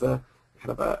us, this is a kind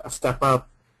of a step up,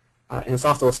 and it's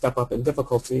also a step up in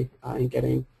difficulty in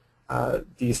getting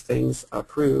these things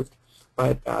approved,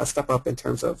 but a step up in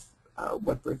terms of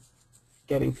what we're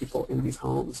getting people in these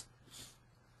homes.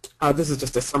 This is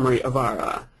just a summary of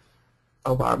our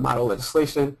model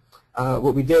legislation.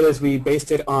 What we did is we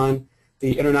based it on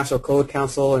the International Code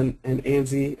Council and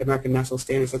ANSI, American National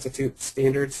Standards Institute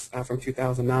standards from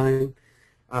 2009.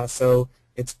 So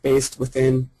it's based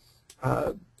within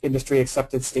industry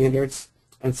accepted standards.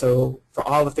 And so for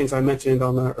all the things I mentioned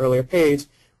on the earlier page,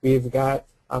 we've got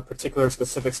particular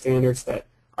specific standards that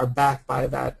are backed by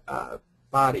that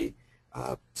body.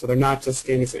 So they're not just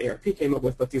standards that AARP came up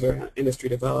with, but these are industry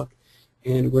developed.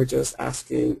 And we're just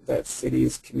asking that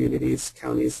cities, communities,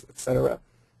 counties, et cetera,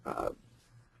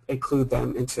 include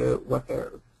them into what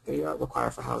they require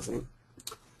for housing.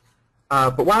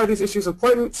 But why are these issues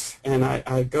important? And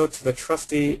I go to the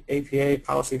trusty APA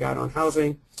policy guide on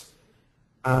housing,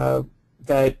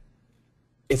 that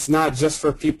it's not just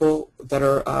for people that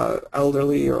are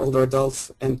elderly or older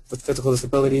adults and with physical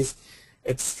disabilities.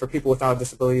 It's for people without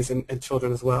disabilities and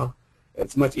children as well.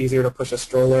 It's much easier to push a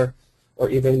stroller or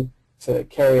even to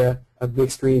carry a big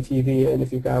screen TV, and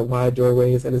if you've got wide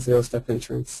doorways and a zero-step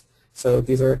entrance. So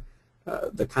these are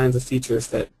the kinds of features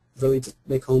that really just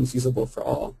make homes usable for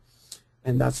all.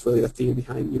 And that's really the theme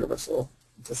behind universal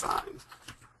design.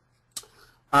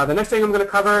 The next thing I'm going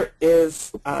to cover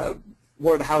is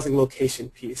more of the housing location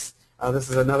piece. This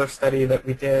is another study that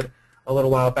we did a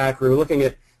little while back. We were looking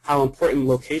at how important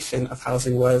location of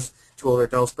housing was to older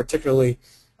adults, particularly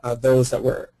those that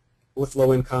were with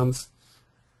low incomes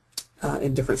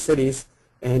in different cities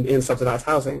and in subsidized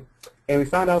housing. And we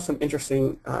found out some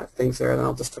interesting things there, and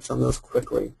I'll just touch on those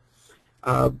quickly.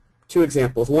 Two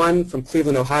examples. One from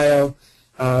Cleveland, Ohio.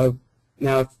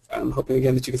 Now I'm hoping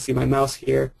again that you can see my mouse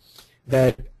here.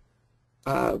 That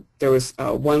there was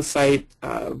one site,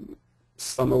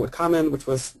 Summerwood Common, which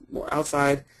was more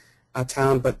outside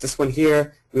town, but this one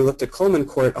here, we looked at Coleman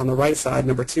Court on the right side,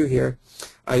 number 2 here.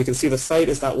 You can see the site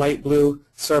is that light blue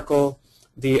circle.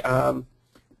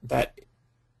 That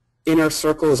inner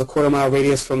circle is a quarter-mile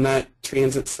radius from that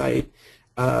transit site.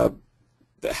 The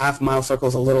half-mile circle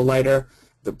is a little lighter.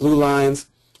 The blue lines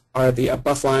are the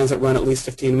bus lines that run at least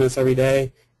 15 minutes every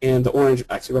day, and the orange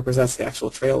actually represents the actual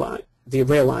trail line, the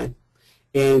rail line.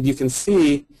 And you can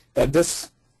see that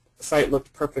this site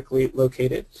looked perfectly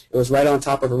located. It was right on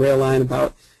top of a rail line,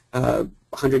 about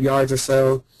 100 yards or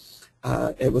so.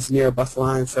 It was near a bus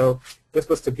line, so this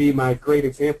was to be my great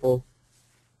example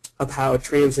of how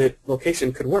transit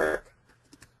location could work.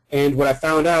 And what I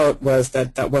found out was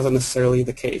that that wasn't necessarily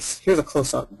the case. Here's a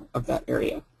close-up of that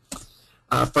area.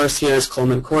 First, here's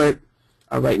Coleman Court,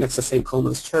 right next to St.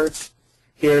 Coleman's Church.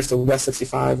 Here's the West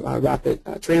 65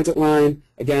 rapid transit line,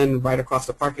 again, right across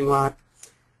the parking lot.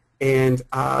 And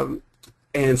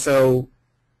so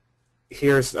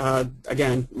here's,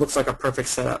 again, looks like a perfect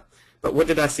setup. But what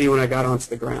did I see when I got onto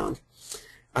the ground?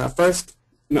 First,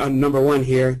 number 1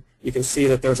 here, you can see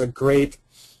that there's a great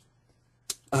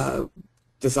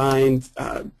designed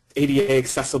ADA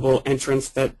accessible entrance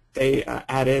that they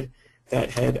added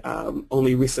that had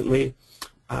only recently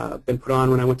been put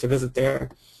on when I went to visit there,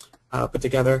 put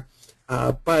together.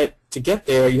 But to get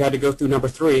there, you had to go through number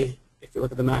 3, if you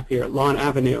look at the map here, Lawn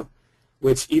Avenue,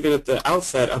 which even at the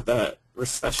outset of the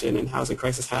recession and housing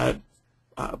crisis had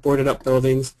boarded up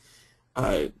buildings.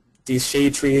 These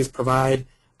shade trees provide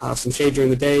some shade during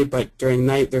the day, but during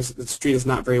night the street is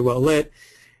not very well lit.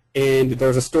 And there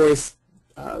was a story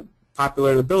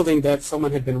popular in the building that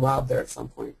someone had been robbed there at some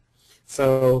point.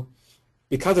 So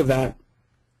because of that,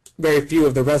 very few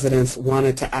of the residents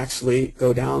wanted to actually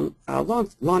go down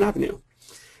Lawn Avenue.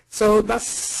 So that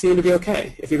seemed to be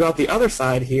okay. If you go out the other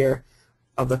side here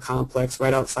of the complex,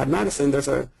 right outside Madison, there's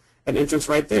an entrance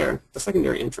right there, the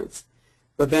secondary entrance.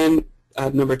 But then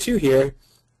number 2 here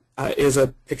is a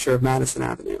picture of Madison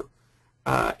Avenue.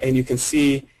 And you can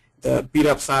see the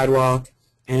beat-up sidewalk.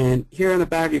 And here in the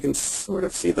back, you can sort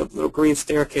of see the little green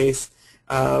staircase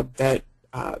that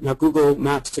now Google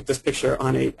Maps took this picture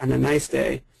on a nice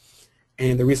day.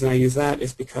 And the reason I use that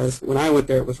is because when I went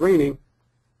there, it was raining.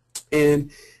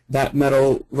 And that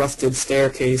metal rusted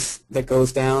staircase that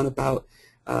goes down about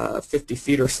 50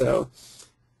 feet or so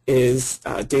is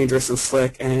dangerous and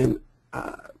slick. And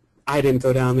I didn't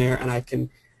go down there, and I can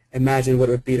imagine what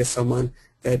it would be to someone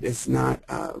that is not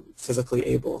physically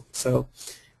able. So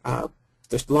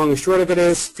the long and short of it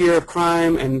is fear of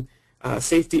crime and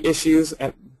safety issues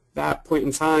at that point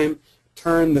in time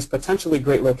turned this potentially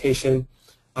great location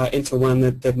into one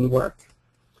that didn't work.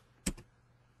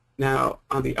 Now,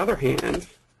 on the other hand,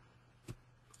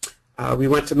 we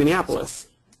went to Minneapolis.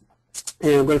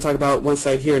 And I'm going to talk about one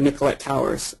site here, Nicollet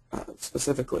Towers,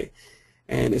 specifically.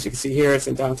 And as you can see here, it's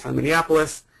in downtown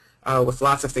Minneapolis with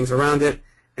lots of things around it.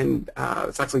 And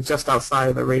it's actually just outside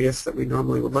of the radius that we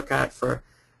normally would look at for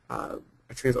a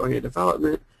transit-oriented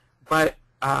development. But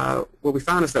what we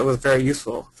found is that it was very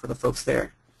useful for the folks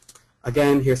there.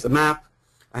 Again, here's the map.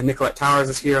 Nicollet Towers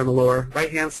is here on the lower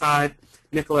right-hand side.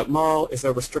 Nicollet Mall is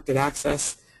a restricted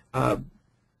access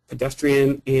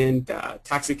pedestrian and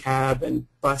taxi cab and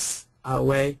bus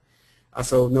way.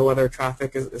 So no other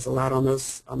traffic is allowed on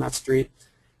that street.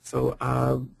 So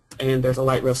and there's a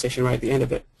light rail station right at the end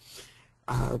of it.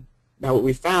 Now what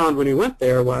we found when we went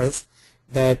there was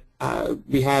that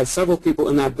we had several people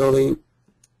in that building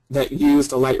that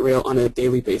used a light rail on a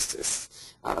daily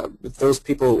basis. Those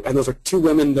people, and those are 2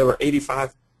 women that were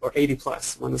 85 or 80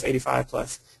 plus. One was 85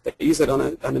 plus. That use it on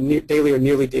a daily or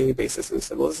nearly daily basis. And we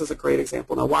said, well, this is a great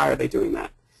example. Now, why are they doing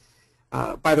that?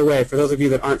 By the way, for those of you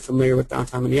that aren't familiar with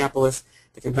downtown Minneapolis,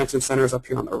 the convention center is up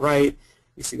here on the right.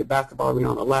 You see the basketball arena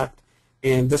on the left.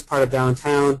 And this part of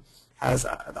downtown has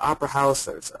the Opera House.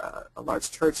 There's a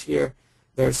large church here.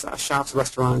 There's shops,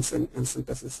 restaurants, and some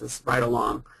businesses right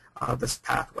along this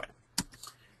pathway.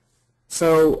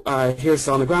 So here's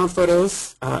on the ground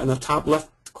photos. In the top left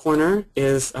corner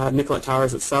is Nicollet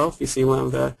Towers itself. You see one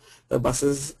of the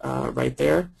buses right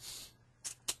there.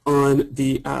 On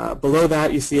the below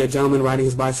that, you see a gentleman riding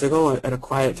his bicycle at a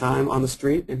quiet time on the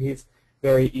street, and he's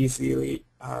very easily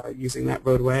using that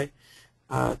roadway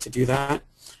to do that.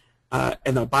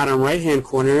 In the bottom right-hand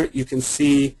corner, you can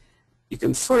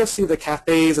sort of see the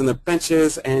cafes and the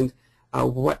benches and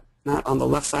whatnot on the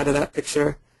left side of that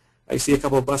picture. You see a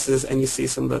couple of buses, and you see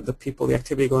some of the people, the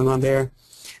activity going on there.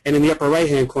 And in the upper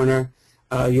right-hand corner,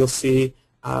 you'll see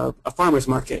a farmer's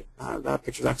market. That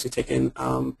picture was actually taken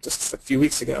just a few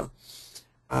weeks ago.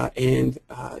 And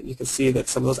you can see that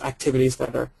some of those activities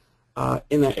that are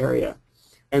in that area.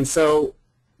 And so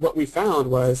what we found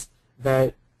was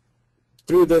that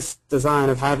through this design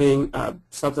of having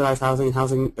subsidized housing and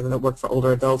housing that worked for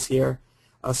older adults here,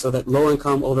 so that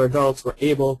low-income older adults were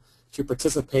able to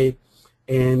participate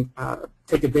and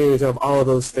take advantage of all of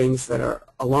those things that are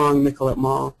along Nicollet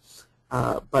Mall,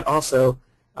 but also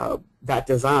that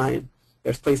design.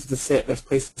 There's places to sit, there's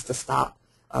places to stop,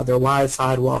 there are wide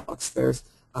sidewalks, there's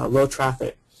low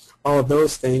traffic. All of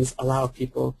those things allow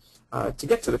people to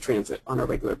get to the transit on a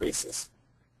regular basis.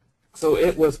 So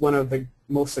it was one of the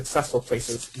most successful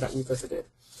places that we visited,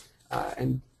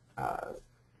 and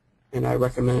I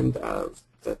recommend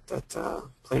that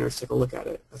planners take a look at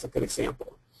it as a good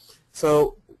example.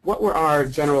 So what were our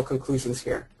general conclusions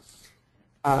here?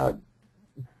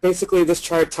 Basically, this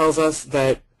chart tells us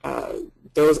that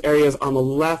those areas on the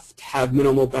left have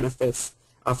minimal benefits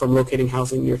from locating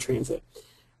housing near transit.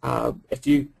 If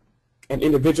an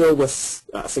individual with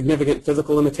significant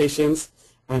physical limitations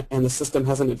and the system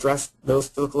hasn't addressed those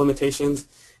physical limitations,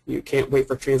 you can't wait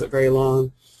for transit very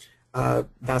long,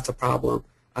 that's a problem.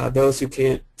 Those who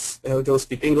don't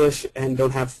speak English and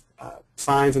don't have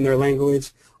signs in their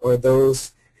language, or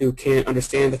those who can't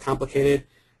understand the complicated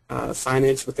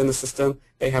signage within the system,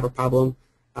 they have a problem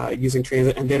using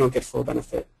transit and they don't get full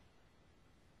benefit.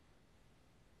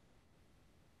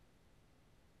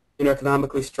 In an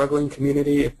economically struggling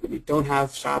community, if you don't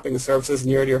have shopping and services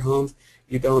near to your homes,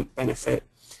 you don't benefit.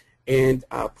 And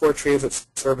poor transit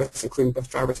service, including bus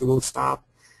drivers who won't stop,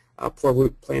 poor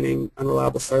route planning,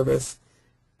 unreliable service,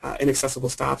 inaccessible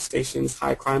stop stations,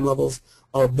 high crime levels,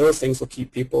 all of those things will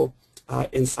keep people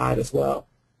inside as well.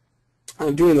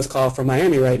 I'm doing this call from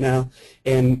Miami right now,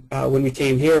 and when we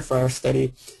came here for our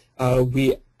study,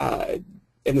 and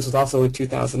this was also in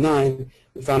 2009,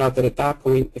 we found out that at that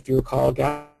point, if you recall,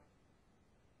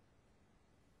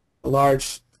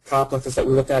 large complexes that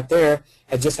we looked at there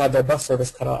had just had their bus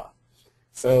service cut off.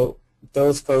 So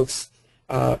those folks,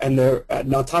 and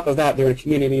on top of that, they're in a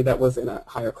community that was in a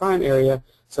higher crime area,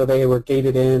 so they were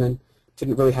gated in and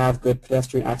didn't really have good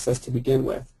pedestrian access to begin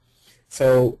with.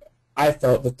 So I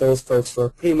felt that those folks were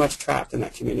pretty much trapped in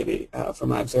that community from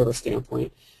my observer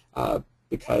standpoint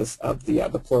because of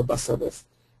the poor bus service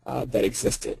that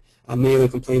existed. Many of them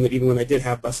complained that even when they did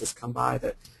have buses come by,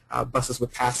 that buses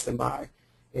would pass them by.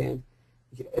 And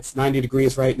it's 90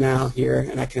 degrees right now here,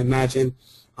 and I can imagine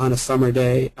on a summer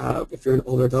day, if you're an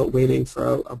older adult waiting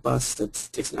for a bus that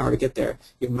takes an hour to get there,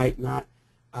 you might not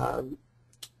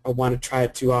want to try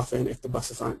it too often if the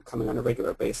buses aren't coming on a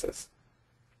regular basis.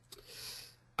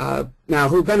 Now,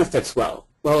 who benefits well?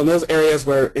 Well, in those areas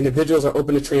where individuals are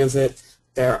open to transit,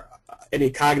 any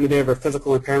cognitive or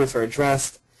physical impairments are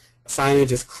addressed,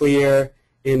 signage is clear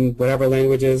in whatever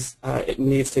languages it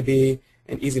needs to be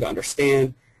and easy to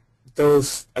understand.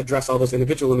 Those address all those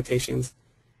individual limitations.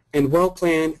 And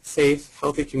well-planned, safe,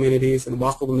 healthy communities and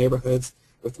walkable neighborhoods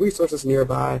with resources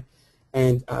nearby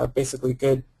and basically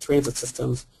good transit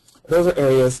systems, those are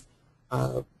areas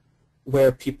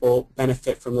where people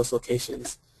benefit from those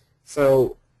locations.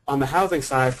 So on the housing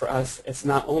side for us, it's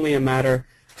not only a matter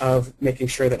of making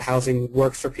sure that housing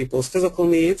works for people's physical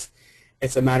needs,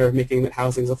 it's a matter of making that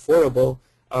housing is affordable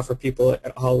for people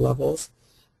at all levels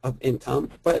of income,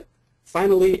 but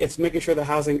finally, it's making sure the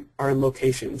housing are in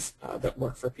locations that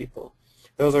work for people.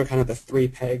 Those are kind of the three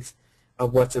pegs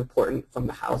of what's important from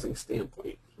the housing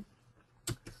standpoint.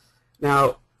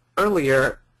 Now,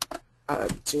 earlier,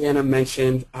 Jana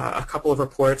mentioned a couple of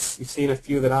reports. You've seen a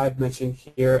few that I've mentioned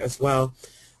here as well.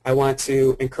 I want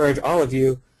to encourage all of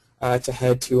you to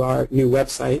head to our new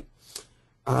website.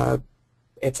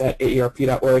 It's at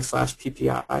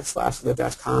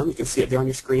aarp.org/ppi/live-com. You can see it there on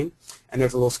your screen, and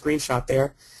there's a little screenshot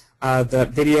there. The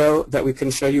video that we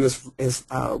couldn't show you is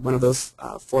one of those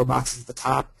 4 boxes at the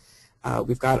top.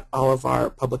 We've got all of our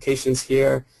publications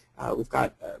here. We've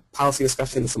got policy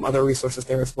discussion and some other resources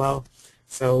there as well.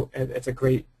 So it's a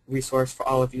great resource for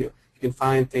all of you. You can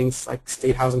find things like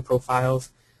state housing profiles,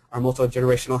 our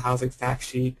multi-generational housing fact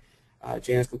sheet,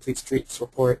 Jana's Complete Streets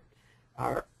report,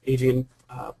 our aging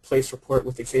place report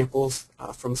with examples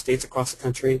from states across the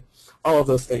country. All of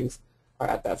those things are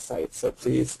at that site, so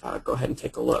please go ahead and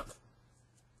take a look.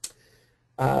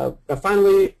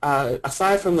 Finally,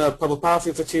 aside from the Public Policy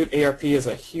Institute, AARP is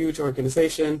a huge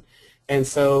organization, and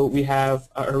so we have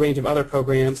a range of other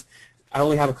programs. I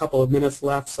only have a couple of minutes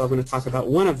left, so I'm going to talk about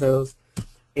one of those,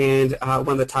 and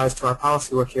one that ties to our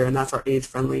policy work here, and that's our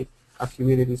Age-Friendly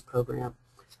Communities program.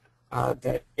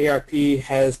 That AARP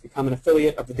has become an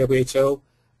affiliate of the WHO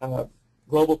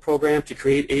global program to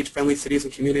create age-friendly cities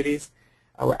and communities.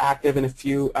 We're active in a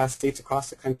few states across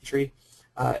the country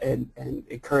and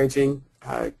encouraging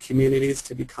communities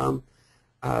to become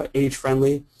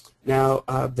age-friendly. Now,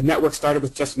 the network started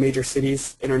with just major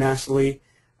cities internationally,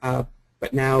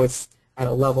 but now it's at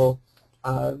a level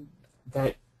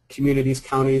that communities,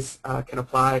 counties can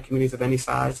apply, communities of any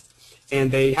size,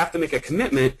 and they have to make a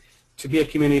commitment to be a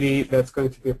community that's going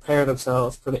to prepare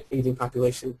themselves for the aging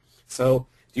population. So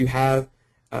do you have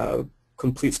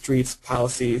complete streets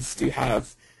policies? Do you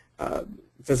have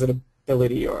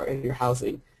visitability or in your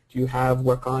housing? Do you have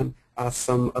work on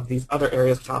some of these other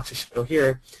areas which I'll actually show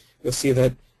here? You'll see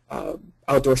that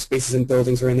outdoor spaces and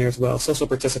buildings are in there as well. Social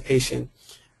participation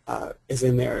is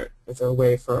in there. Is there a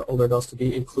way for older adults to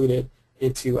be included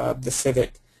into the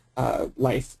civic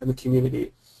life in the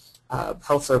community,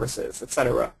 health services,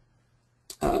 etc.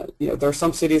 There are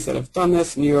some cities that have done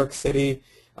this: New York City,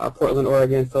 Portland,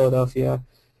 Oregon, Philadelphia.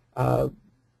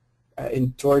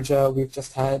 In Georgia, we've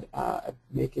just had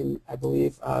Macon, I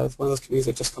believe. It's one of those communities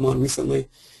that just come on recently.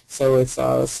 So it's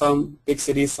some big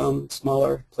cities, some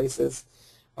smaller places.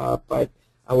 But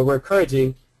what we're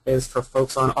encouraging is for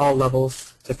folks on all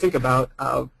levels to think about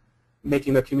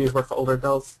making their communities work for older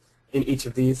adults in each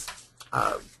of these,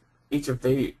 each of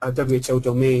the WHO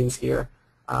domains here,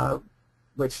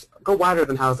 which go wider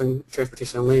than housing,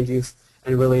 transportation, and land use,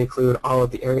 and really include all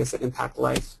of the areas that impact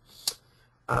life.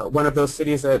 One of those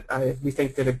cities that we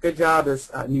think did a good job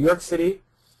is New York City.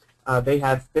 They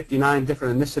had 59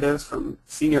 different initiatives, from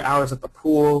senior hours at the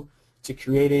pool to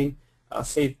creating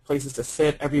safe places to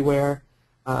sit everywhere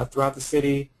throughout the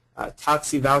city,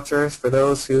 taxi vouchers for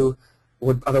those who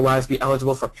would otherwise be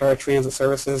eligible for paratransit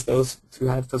services, those who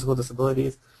have physical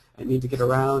disabilities and need to get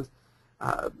around,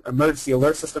 emergency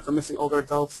alert system for missing older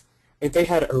adults. And they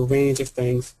had a range of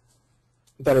things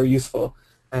that are useful,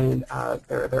 and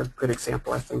they're a good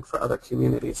example, I think, for other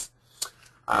communities.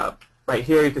 Right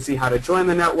here you can see how to join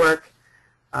the network.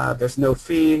 There's no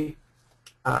fee.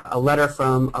 A letter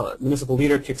from a municipal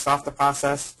leader kicks off the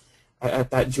process.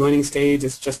 At that joining stage,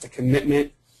 it's just a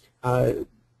commitment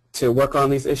to work on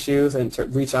these issues and to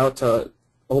reach out to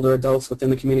older adults within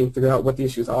the community and figure out what the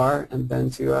issues are, and then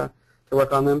to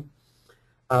work on them.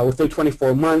 Within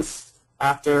 24 months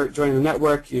after joining the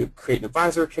network, you create an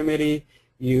advisory committee.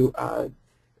 You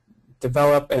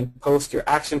develop and post your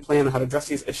action plan on how to address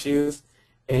these issues,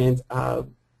 and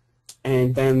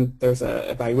then there's an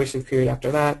evaluation period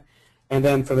after that. And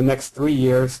then for the next 3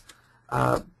 years,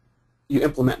 you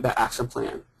implement that action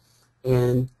plan.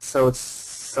 And so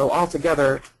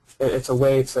altogether, it's a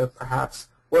way to perhaps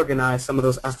organize some of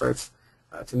those efforts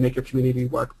to make your community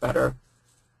work better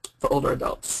for older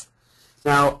adults.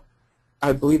 Now,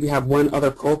 I believe we have one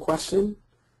other poll question.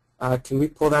 Can we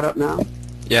pull that up now?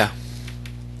 Yeah.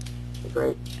 Okay,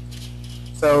 great.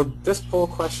 So this poll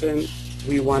question,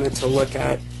 we wanted to look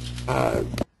at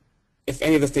if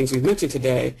any of the things we've mentioned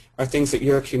today are things that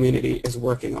your community is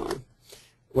working on,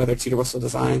 whether it's universal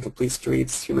design, complete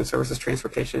streets, human services,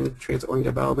 transportation,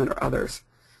 transit-oriented development, or others.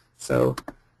 So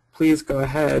please go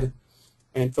ahead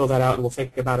and fill that out, and we'll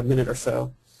take about a minute or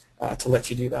so to let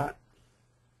you do that.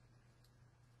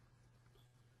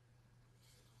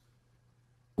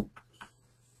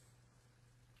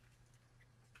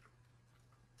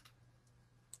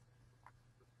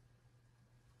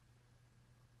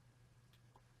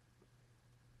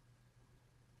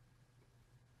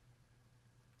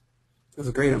 This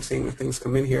is great. I'm seeing the things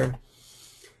come in here.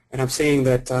 And I'm seeing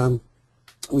that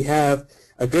we have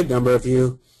a good number of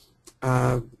you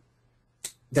that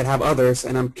have others,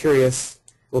 and I'm curious,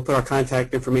 we'll put our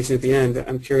contact information at the end.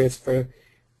 I'm curious for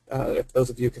if those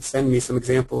of you could send me some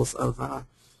examples of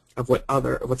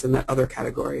what's in that other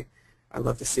category. I'd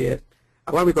love to see it.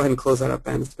 Why don't we go ahead and close that up,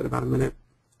 Ben? It's been about a minute.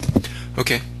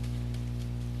 Okay.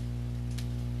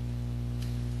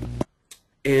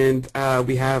 And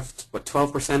we have, what,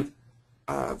 12%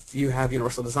 of you have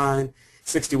universal design,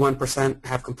 61%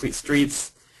 have complete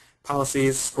streets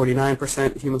policies,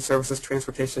 49% human services,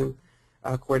 transportation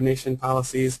coordination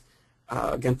policies,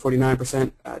 again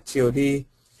 49% TOD,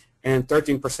 and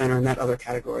 13% are in that other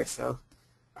category. So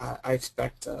I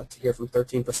expect to hear from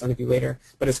 13% of you later.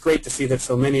 But it's great to see that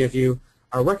so many of you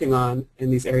are working on in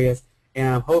these areas,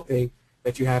 and I'm hoping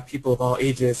that you have people of all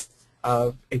ages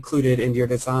included in your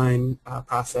design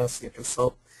process. You're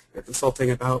consulting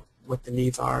about what the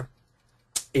needs are,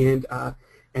 and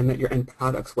that your end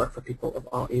products work for people of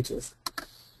all ages.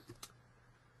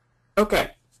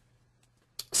 Okay,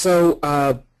 so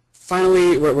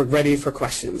finally we're ready for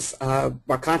questions.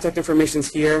 Our contact information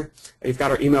is here. You've got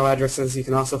our email addresses. You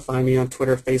can also find me on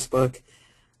Twitter, Facebook,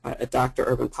 at Dr.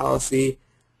 Urban Policy.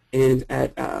 and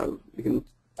at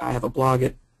I have a blog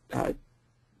at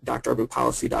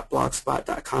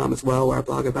drurbanpolicy.blogspot.com as well, where I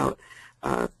blog about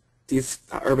these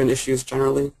urban issues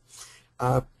generally.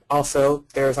 Also,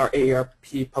 there's our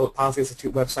AARP Public Policy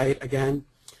Institute website again,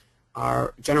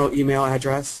 our general email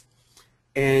address,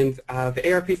 and the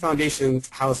AARP Foundation's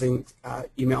housing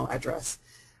email address.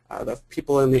 The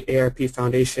people in the AARP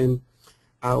Foundation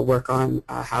work on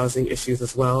housing issues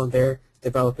as well, and they're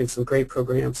developing some great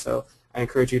programs, so I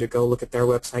encourage you to go look at their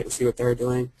website and see what they're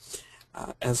doing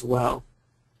as well.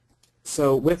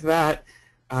 So with that,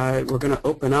 we're going to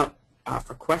open up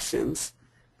for questions.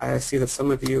 I see that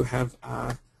some of you have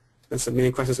been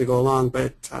submitting questions as we go along,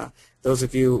 but those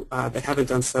of you that haven't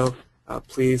done so,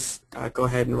 please go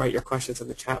ahead and write your questions in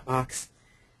the chat box.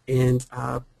 And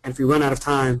if we run out of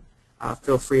time,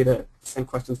 feel free to send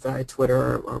questions via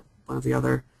Twitter or one of the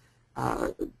other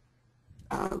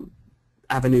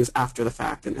avenues after the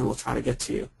fact, and we'll try to get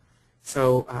to you.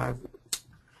 So,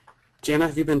 Jana,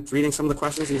 have you been reading some of the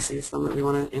questions and you see some that we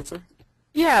want to answer?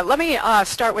 Yeah, let me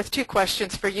start with two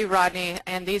questions for you, Rodney,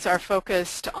 and these are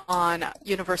focused on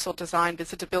universal design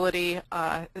visibility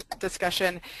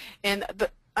discussion. And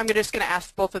I'm just going to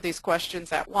ask both of these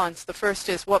questions at once. The first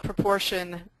is, what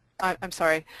proportion,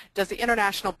 does the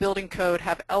International Building Code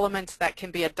have elements that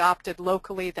can be adopted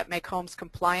locally that make homes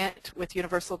compliant with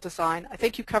universal design? I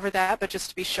think you covered that, but just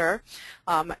to be sure,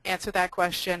 answer that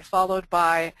question, followed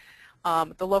by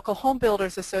the local home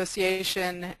builders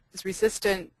association is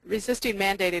resisting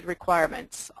mandated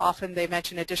requirements. Often they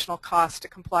mention additional costs to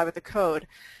comply with the code.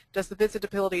 Does the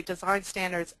visibility design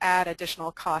standards add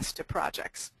additional costs to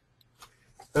projects?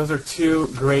 Those are two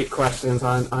great questions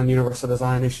on universal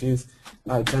design issues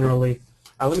generally.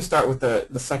 Let me start with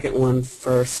the second one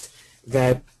first.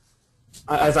 That,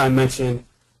 as I mentioned,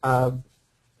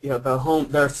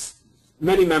 there's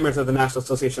many members of the National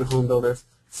Association of Home Builders.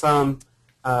 Some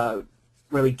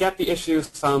really get the issue,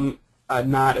 some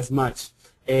not as much.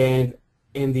 And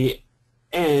in the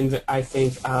end, I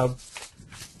think one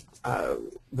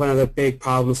of the big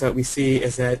problems that we see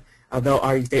is that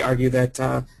they argue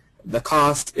that the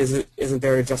cost isn't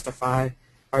there to justify,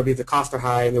 or the costs are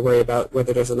high, and they worry about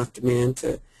whether there's enough demand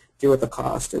to deal with the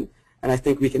cost. And I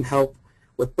think we can help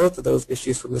with both of those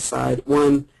issues from the side.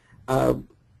 One, well,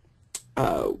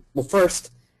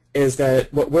 first is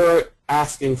that what we're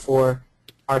asking for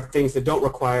are things that don't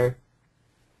require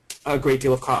a great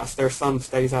deal of cost. There are some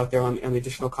studies out there on the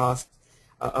additional cost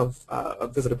of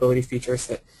visitability features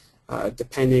that,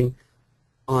 depending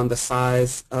on the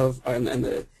size of and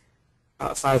the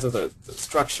size of the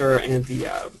structure and the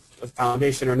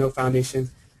foundation or no foundation,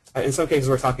 in some cases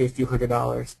we're talking a few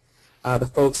 $100s. The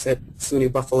folks at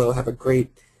SUNY Buffalo have a great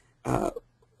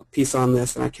piece on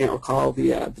this, and I can't recall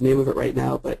the name of it right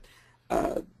now, but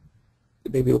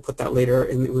maybe we'll put that later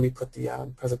when we put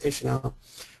the presentation out.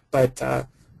 But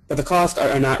the costs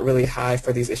are not really high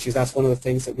for these issues. That's one of the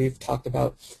things that we've talked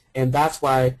about, and that's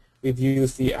why we've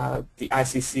used the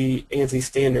ICC ANSI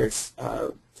standards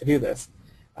to do this.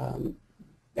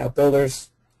 Now, builders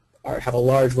have a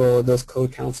large role in those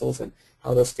code councils and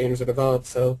how those standards are developed,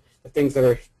 so the things that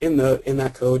are in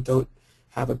that code don't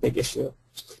have a big issue.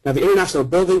 Now, the International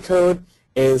Building Code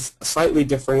is slightly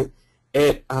different.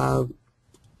 It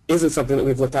isn't something that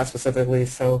we've looked at specifically,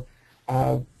 so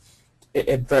I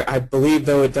believe,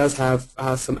 though, it does have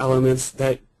some elements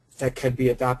that could be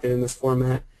adopted in this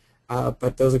format,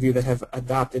 but those of you that have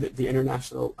adopted the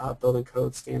International Building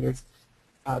Code standards,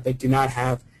 they do not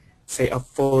have, say, a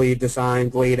fully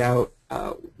designed, laid out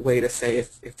way to say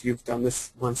if you've done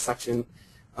this one section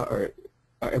or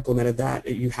implemented that,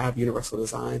 you have universal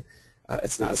design.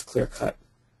 It's not as clear cut.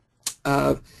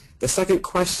 The second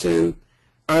question,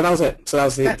 that was it. So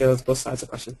that was both sides of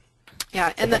the question.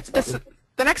 Yeah, and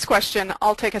the next question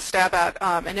I'll take a stab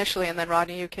at initially, and then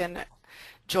Rodney, you can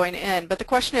join in. But the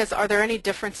question is, are there any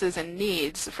differences in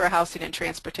needs for housing and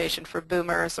transportation for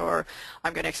boomers, or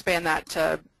I'm going to expand that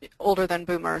to older than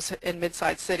boomers in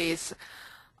mid-sized cities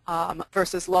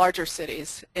versus larger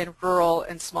cities in rural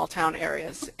and small town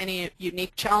areas? Any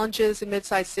unique challenges in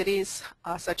mid-sized cities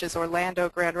such as Orlando,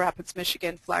 Grand Rapids,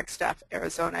 Michigan, Flagstaff,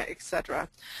 Arizona, etc.?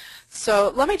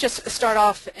 So let me just start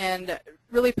off and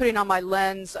really putting on my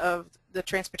lens of the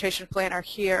transportation planner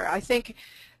here. I think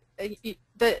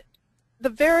the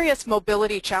various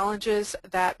mobility challenges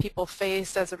that people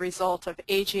face as a result of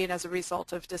aging, as a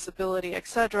result of disability,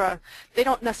 etc., they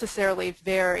don't necessarily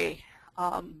vary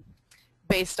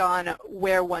based on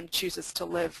where one chooses to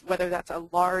live, whether that's a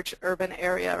large urban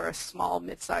area or a small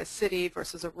mid-sized city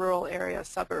versus a rural area,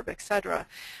 suburb, etc.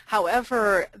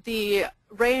 However, the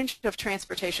range of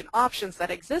transportation options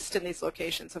that exist in these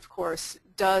locations, of course,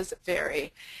 does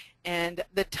vary. And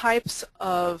the types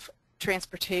of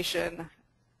transportation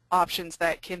options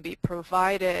that can be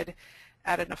provided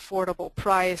at an affordable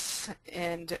price,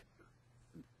 and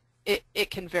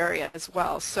it can vary as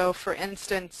well. So for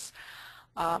instance,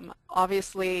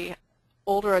 obviously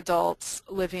older adults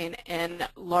living in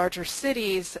larger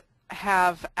cities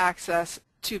have access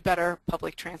to better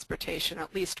public transportation.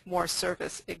 At least more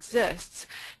service exists.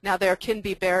 Now there can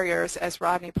be barriers, as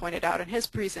Rodney pointed out in his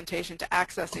presentation, to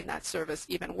accessing that service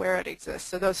even where it exists.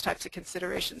 So those types of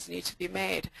considerations need to be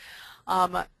made.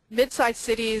 Mid-sized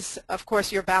cities, of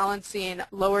course, you're balancing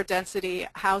lower density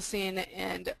housing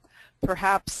and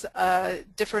perhaps a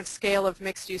different scale of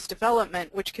mixed-use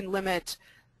development, which can limit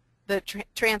the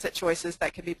transit choices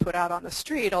that can be put out on the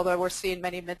street, although we're seeing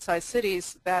many mid-sized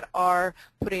cities that are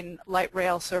putting light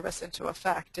rail service into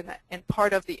effect. And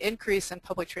part of the increase in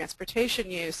public transportation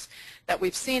use that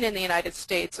we've seen in the United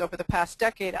States over the past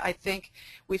decade, I think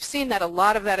we've seen that a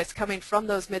lot of that is coming from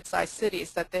those mid-sized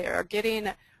cities, that they are getting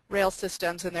rail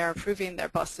systems and they're improving their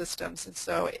bus systems, and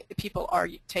so people are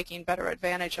taking better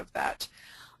advantage of that.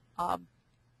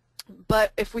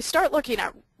 But if we start looking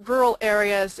at rural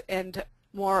areas and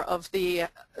more of the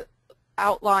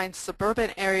outlying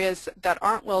suburban areas that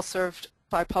aren't well served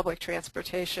by public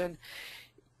transportation,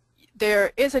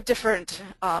 there is a different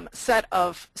set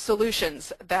of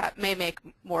solutions that may make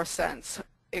more sense.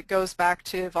 It goes back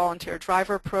to volunteer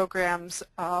driver programs,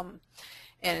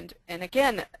 and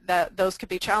again, those could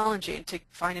be challenging to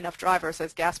find enough drivers.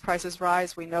 As gas prices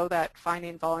rise, we know that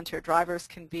finding volunteer drivers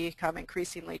can become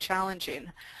increasingly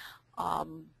challenging.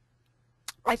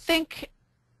 I think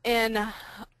in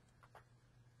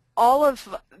all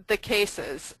of the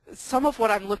cases, some of what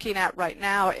I'm looking at right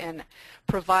now in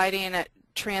providing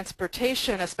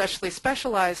transportation, especially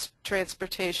specialized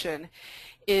transportation,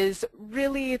 is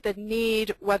really the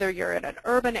need, whether you're in an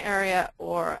urban area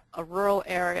or a rural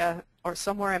area or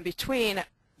somewhere in between,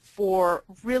 for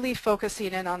really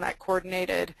focusing in on that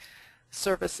coordinated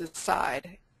services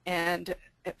side and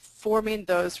forming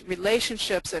those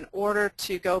relationships in order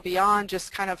to go beyond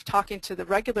just kind of talking to the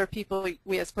regular people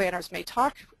we as planners may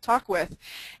talk with,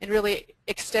 and really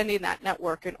extending that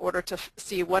network in order to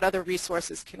see what other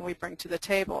resources can we bring to the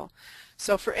table.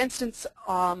 So for instance,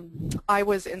 I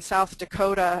was in South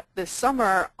Dakota this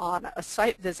summer on a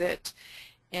site visit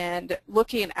and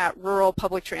looking at rural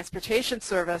public transportation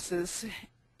services,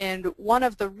 and one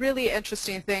of the really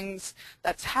interesting things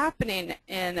that's happening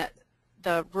in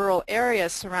the rural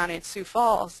areas surrounding Sioux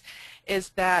Falls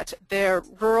is that their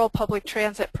rural public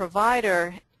transit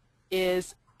provider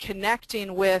is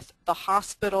connecting with the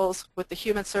hospitals, with the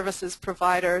human services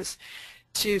providers,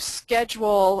 to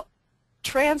schedule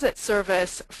transit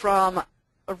service from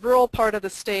a rural part of the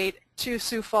state to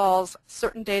Sioux Falls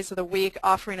certain days of the week,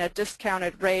 offering a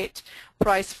discounted rate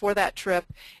price for that trip,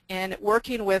 and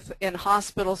working with in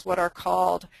hospitals what are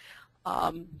called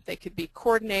they could be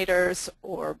coordinators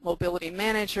or mobility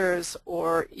managers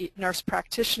or nurse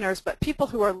practitioners, but people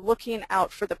who are looking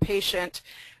out for the patient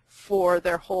for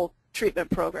their whole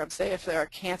treatment program, say if they're a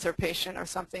cancer patient or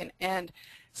something, and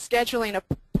scheduling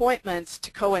appointments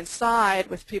to coincide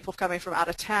with people coming from out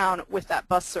of town with that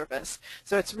bus service.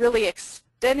 So it's really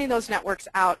extending those networks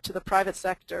out to the private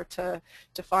sector to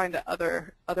find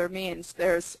other means.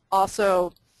 There's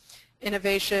also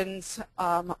innovations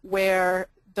where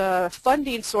the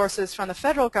funding sources from the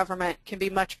federal government can be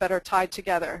much better tied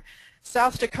together.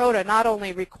 South Dakota not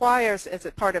only requires, as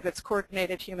a part of its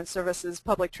coordinated human services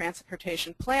public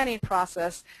transportation planning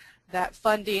process, that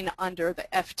funding under the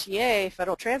FTA,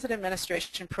 Federal Transit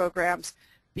Administration programs,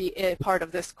 be a part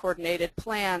of this coordinated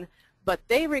plan, but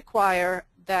they require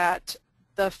that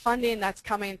the funding that's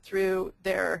coming through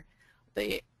the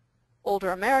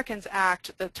Older Americans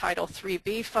Act, the Title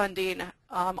IIIB funding,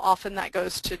 often that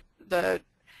goes to the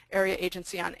Area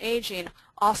Agency on Aging,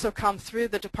 also come through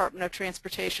the Department of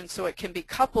Transportation, so it can be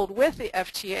coupled with the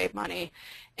FTA money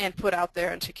and put out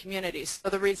there into communities. So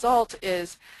the result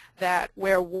is that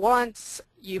where once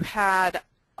you had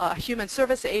a human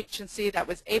service agency that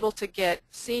was able to get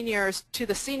seniors to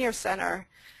the senior center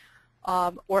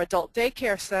or adult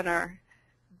daycare center,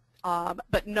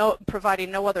 but providing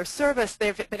no other service,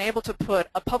 they've been able to put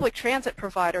a public transit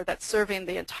provider that's serving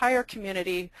the entire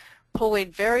community,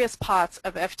 pulling various pots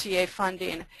of FTA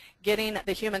funding, getting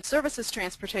the human services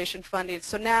transportation funding.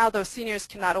 So now those seniors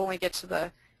can not only get to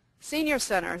the senior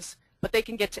centers, but they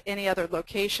can get to any other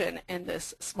location in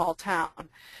this small town.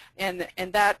 And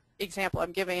that example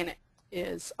I'm giving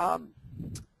is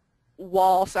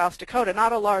Wall, South Dakota,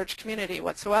 not a large community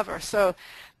whatsoever. So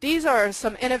these are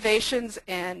some innovations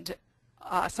and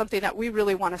something that we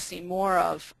really want to see more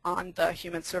of on the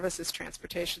human services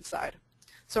transportation side.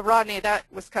 So Rodney, that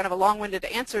was kind of a long-winded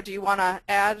answer. Do you want to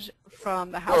add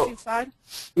from the housing side?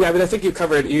 Yeah, I mean, I think you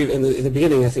covered, in the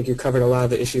beginning, I think you covered a lot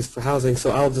of the issues for housing,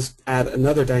 so I'll just add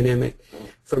another dynamic.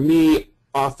 For me,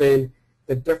 often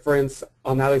the difference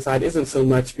on the housing side isn't so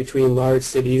much between large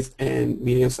cities and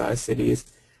medium-sized cities,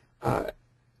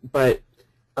 but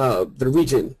the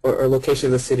region or location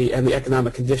of the city and the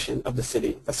economic condition of the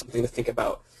city. That's something to think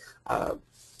about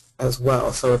as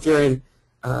well. So if you're in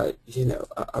a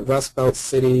Rust Belt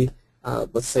city,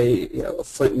 let's say,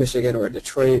 Flint, Michigan, or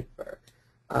Detroit, or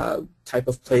type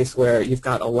of place where you've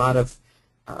got a lot of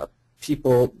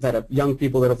young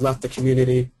people that have left the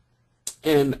community,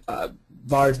 and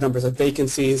large numbers of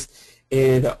vacancies,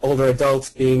 and older adults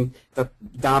being the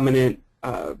dominant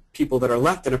people that are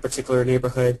left in a particular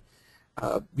neighborhood,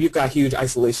 you've got huge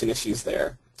isolation issues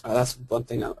there. That's one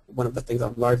of the things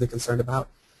I'm largely concerned about,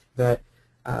 that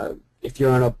if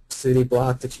you're on a city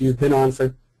block that you've been on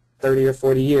for 30 or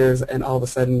 40 years and all of a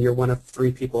sudden you're one of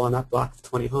 3 people on that block of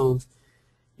 20 homes,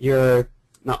 you're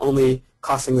not only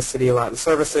costing the city a lot in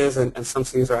services, and some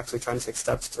cities are actually trying to take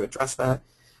steps to address that,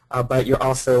 but you're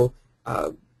also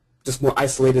just more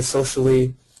isolated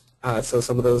socially, so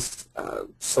some of those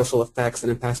social effects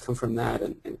and impacts come from that,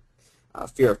 and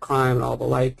fear of crime and all the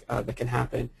like that can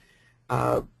happen.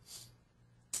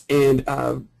 In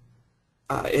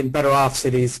better off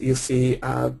cities, you see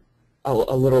a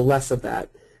little less of that.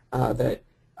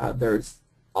 There's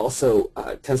also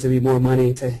tends to be more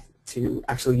money to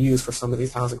actually use for some of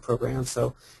these housing programs.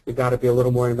 So you've got to be a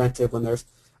little more inventive when there's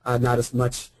not as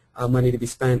much money to be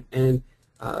spent. And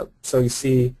so you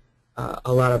see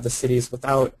a lot of the cities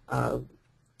without a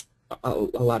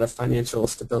lot of financial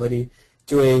stability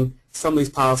doing some of these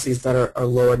policies that are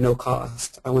low or no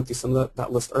cost. I went through some of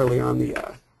that list earlier on the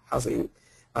housing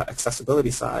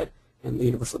accessibility side and the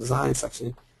universal design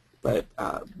section, but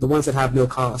the ones that have no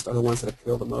cost are the ones that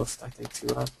appeal the most, I think,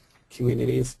 to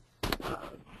communities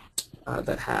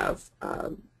that have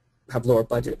lower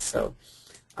budgets. So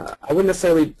I wouldn't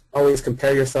necessarily always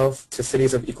compare yourself to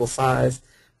cities of equal size,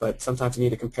 but sometimes you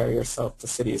need to compare yourself to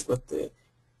cities with the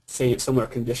same similar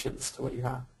conditions to what you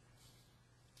have.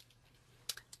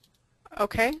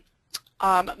 Okay.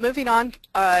 Moving on,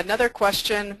 another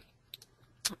question.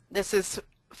 This is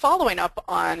following up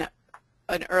on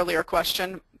an earlier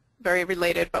question, very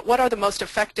related, but what are the most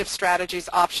effective strategies,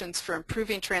 options for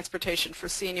improving transportation for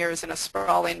seniors in a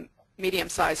sprawling,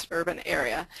 medium-sized urban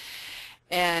area?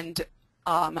 And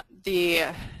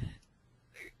the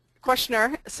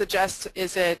questioner suggests,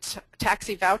 is it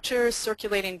taxi vouchers,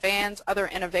 circulating vans, other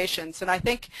innovations? And I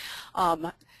think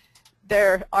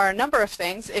there are a number of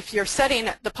things. If you're setting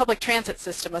the public transit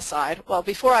system aside, well,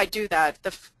 before I do that,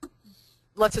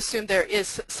 let's assume there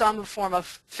is some form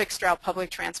of fixed route public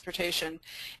transportation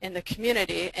in the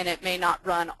community, and it may not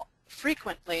run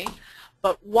frequently.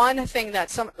 But one thing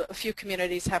that a few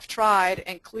communities have tried,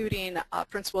 including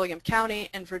Prince William County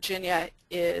in Virginia,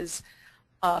 is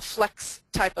a flex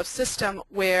type of system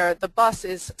where the bus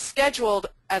is scheduled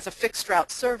as a fixed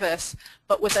route service,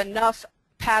 but with enough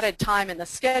padded time in the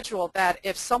schedule that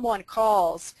if someone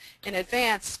calls in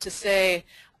advance to say,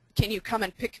 can you come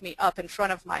and pick me up in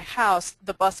front of my house,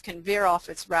 the bus can veer off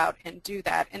its route and do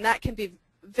that. And that can be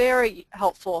very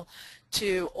helpful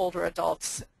to older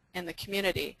adults in the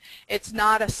community. It's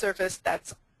not a service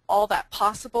that's all that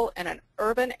possible in an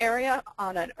urban area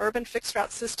on an urban fixed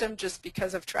route system just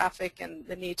because of traffic and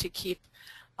the need to keep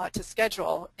to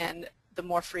schedule and the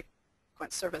more frequent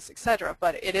service, etc.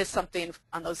 But it is something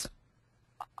on those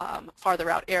farther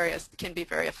out areas that can be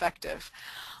very effective.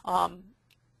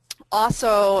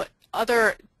 Also,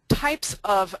 other types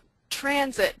of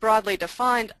transit, broadly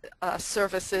defined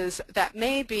services that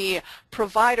may be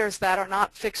providers that are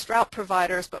not fixed route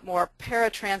providers but more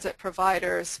paratransit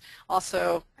providers,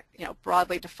 also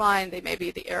broadly defined. They may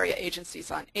be the area agencies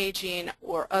on aging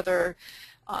or other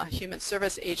human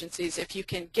service agencies. If you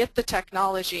can get the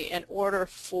technology in order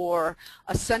for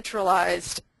a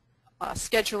centralized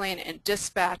scheduling and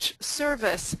dispatch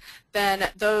service, then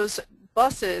those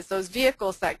buses, those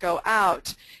vehicles that go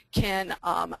out can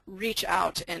reach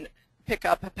out and pick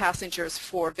up passengers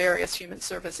for various human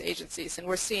service agencies, and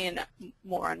we're seeing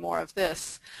more and more of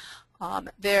this.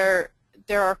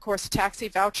 There are, of course, taxi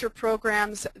voucher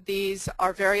programs. These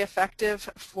are very effective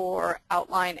for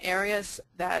outlying areas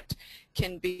that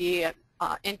can be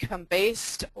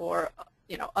income-based or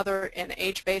other and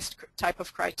age-based type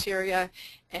of criteria,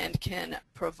 and can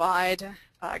provide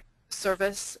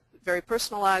service, very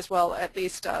personalized, well, at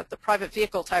least the private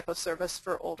vehicle type of service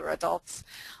for older adults.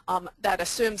 That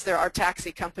assumes there are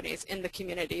taxi companies in the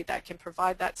community that can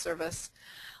provide that service.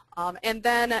 And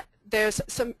then there's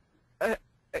some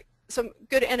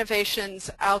good innovations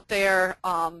out there.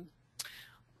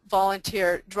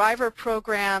 Volunteer driver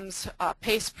programs,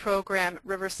 PACE program,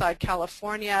 Riverside,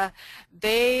 California.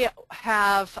 They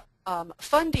have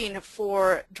funding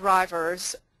for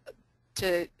drivers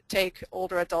to take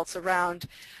older adults around,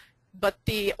 but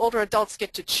the older adults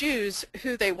get to choose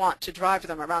who they want to drive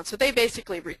them around. So they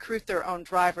basically recruit their own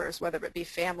drivers, whether it be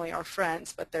family or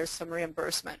friends, but there's some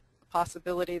reimbursement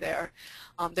possibility there.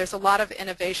 There's a lot of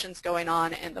innovations going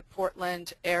on in the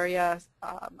Portland area,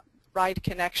 Ride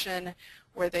Connection,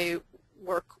 where they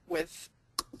work with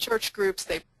church groups.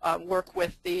 They work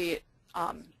with the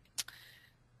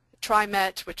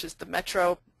TriMet, which is the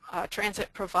metro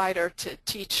transit provider, to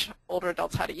teach older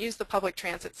adults how to use the public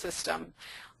transit system.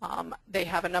 They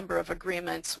have a number of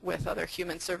agreements with other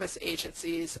human service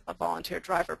agencies, a volunteer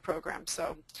driver program.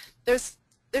 So there's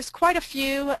quite a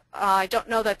few. I don't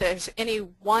know that there's any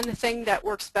one thing that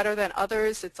works better than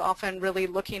others. It's often really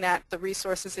looking at the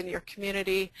resources in your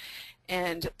community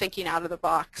and thinking out of the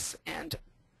box and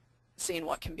seeing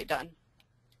what can be done.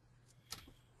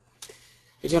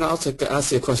 Hey, Jana, I'll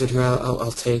see a question here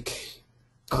I'll take,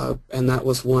 and that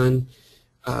was one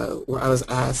where I was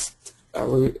asked,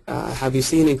 have you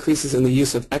seen increases in the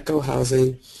use of eco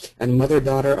housing and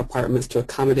mother-daughter apartments to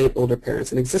accommodate older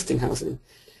parents in existing housing?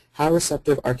 How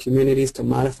receptive are communities to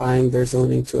modifying their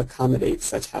zoning to accommodate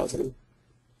such housing?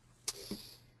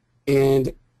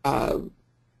 And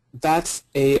that's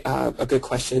a good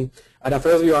question. Now, for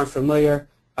those of you who aren't familiar,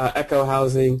 eco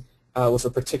housing was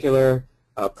a particular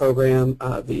program,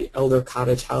 the Elder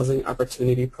Cottage Housing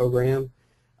Opportunity Program.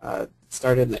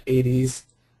 Started in the 80s,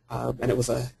 and it was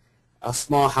a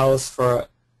small house for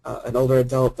an older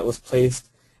adult that was placed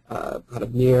kind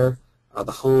of near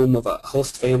the home of a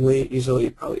host family, usually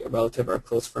probably a relative or a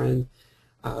close friend.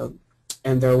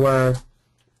 And there were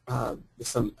I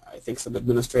think some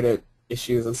administrative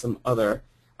issues and some other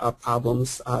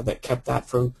problems that kept that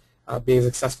from being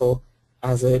successful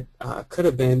as it could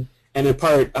have been. And in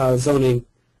part, zoning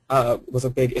was a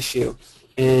big issue.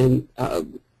 And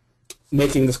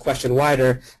making this question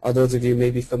wider, those of you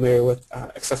may be familiar with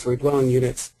accessory dwelling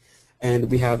units, and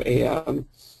we have a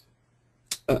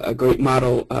great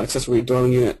model accessory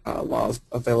dwelling unit laws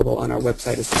available on our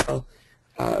website as well.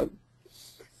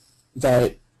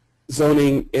 That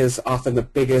zoning is often the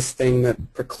biggest thing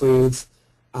that precludes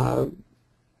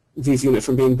these units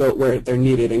from being built where they're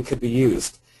needed and could be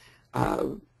used.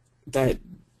 That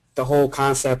the whole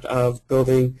concept of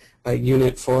building a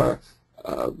unit for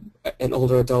an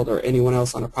older adult or anyone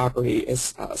else on a property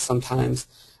is sometimes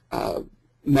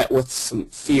met with some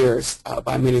fears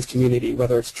by many in the community,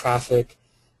 whether it's traffic,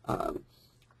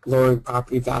 lowering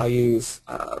property values,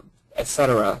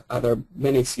 etc. There are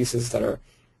many excuses that are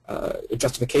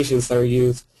justifications that are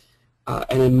used,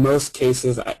 and in most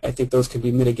cases I think those can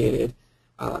be mitigated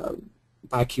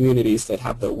by communities that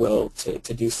have the will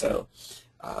to do so.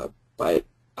 But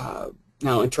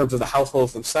now in terms of the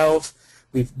households themselves,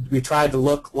 we tried to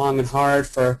look long and hard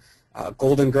for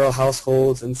golden girl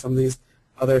households and some of these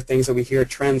other things that we hear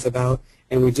trends about,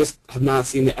 and we just have not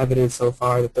seen the evidence so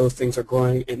far that those things are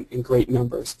growing in great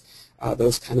numbers.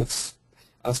 Those kind of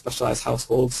specialized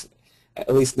households,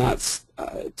 at least not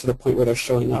to the point where they're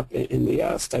showing up in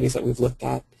the studies that we've looked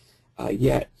at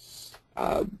yet.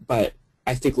 But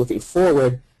I think looking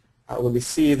forward, when we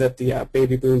see that the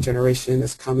baby boom generation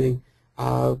is coming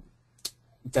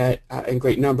that in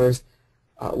great numbers,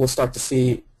 we'll start to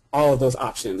see all of those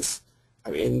options. I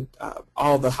mean,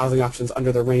 all the housing options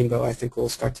under the rainbow, I think, will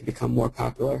start to become more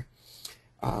popular.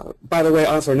 By the way,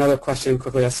 also another question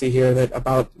quickly I see here that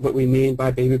about what we mean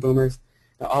by baby boomers.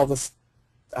 Now, all this,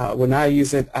 when I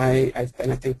use it, and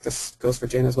I think this goes for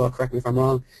Jana as well, correct me if I'm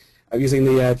wrong, I'm using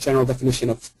the general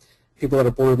definition of people that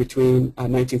are born between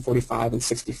 1945 and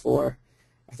 64.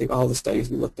 I think all the studies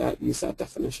we looked at use that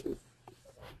definition.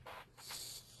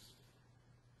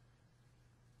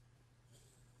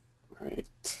 All right.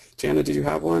 Jana, did you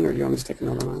have one, or do you want me to take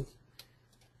another one?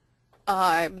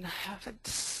 I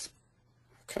haven't.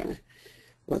 Okay.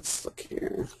 Let's look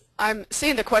here. I'm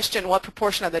seeing the question, what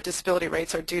proportion of the disability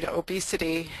rates are due to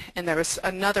obesity? And there was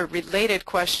another related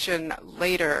question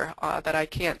later that I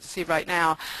can't see right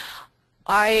now.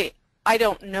 I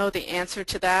don't know the answer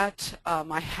to that.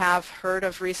 I have heard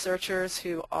of researchers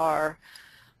who are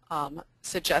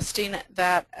suggesting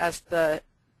that as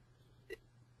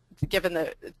given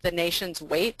the nation's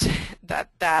weight, that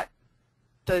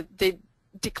the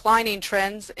declining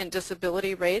trends in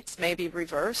disability rates may be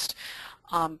reversed,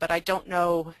 but I don't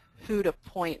know who to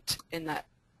point in that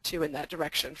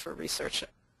direction for research.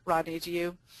 Rodney, do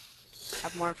you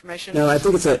have more information? No, I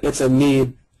think it's a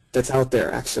need that's out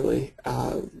there actually,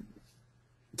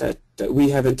 that we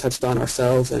haven't touched on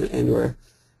ourselves, and we're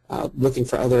looking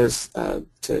for others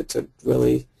to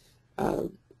really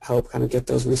help kind of get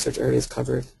those research areas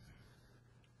covered.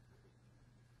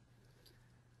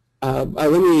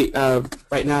 Let me,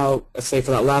 right now, say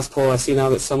for that last poll, I see now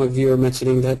that some of you are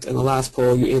mentioning that in the last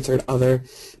poll you answered other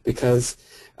because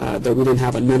that we didn't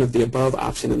have a none of the above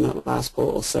option in that last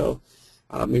poll. So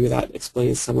maybe that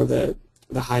explains some of the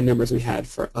high numbers we had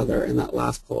for other in that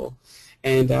last poll.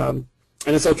 And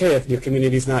it's okay if your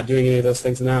community's not doing any of those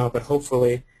things now, but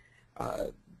hopefully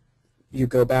you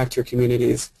go back to your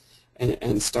communities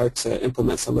and start to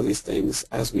implement some of these things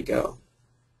as we go.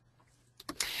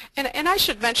 And I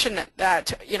should mention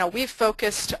that, you know, we've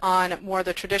focused on more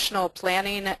the traditional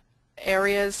planning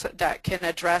areas that can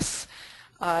address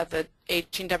the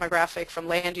aging demographic from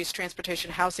land use, transportation,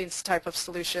 housing type of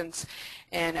solutions,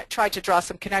 and tried to draw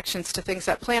some connections to things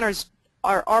that planners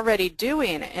are already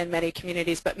doing in many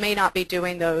communities but may not be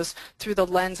doing those through the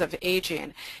lens of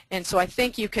aging. And so I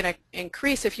think you can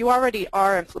increase, if you already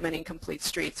are implementing complete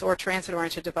streets or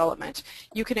transit-oriented development,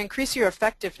 you can increase your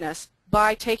effectiveness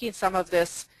by taking some of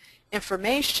this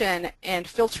information and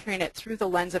filtering it through the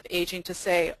lens of aging to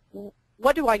say,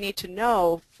 what do I need to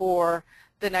know for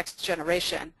the next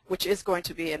generation, which is going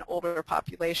to be an older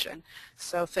population.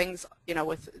 So things, you know,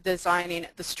 with designing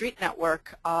the street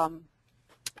network,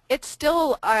 it's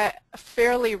still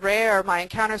fairly rare, my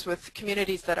encounters with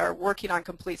communities that are working on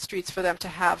complete streets, for them to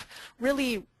have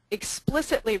really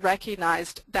explicitly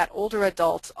recognized that older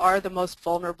adults are the most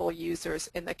vulnerable users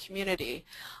in the community.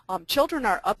 Children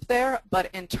are up there, but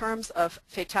in terms of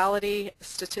fatality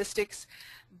statistics,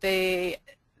 they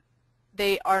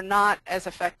are not as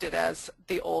affected as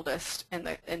the oldest in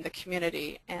the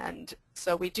community, and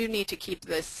so we do need to keep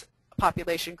this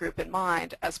population group in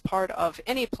mind as part of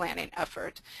any planning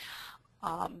effort.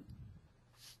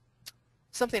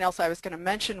 Something else I was going to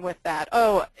mention with that,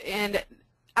 and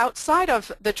outside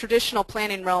of the traditional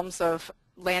planning realms of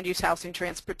land use, housing,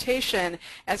 transportation,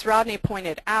 as Rodney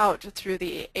pointed out, through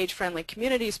the Age-Friendly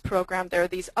Communities program, there are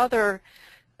these other,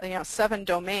 7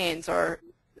 domains or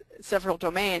several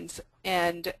domains,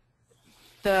 and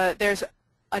there's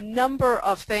a number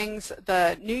of things.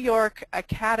 The New York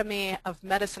Academy of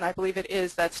Medicine, I believe it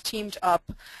is, that's teamed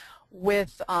up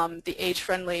with the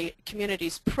Age-Friendly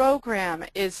Communities program,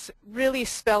 is really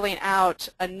spelling out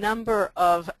a number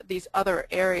of these other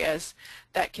areas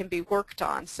that can be worked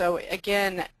on. So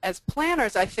again, as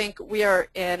planners, I think we are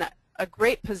in a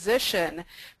great position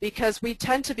because we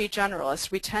tend to be generalists,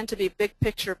 we tend to be big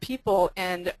picture people,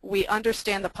 and we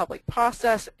understand the public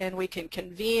process, and we can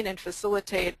convene and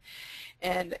facilitate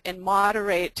and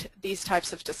moderate these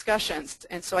types of discussions.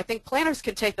 And so I think planners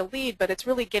can take the lead, but it's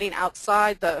really getting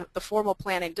outside the formal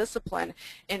planning discipline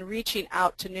and reaching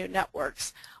out to new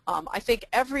networks. I think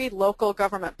every local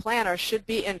government planner should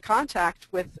be in contact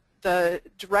with the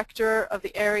director of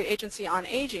the area agency on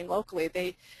aging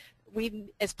locally. We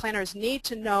as planners need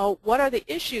to know what are the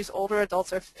issues older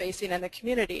adults are facing in the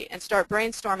community and start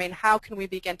brainstorming how can we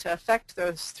begin to affect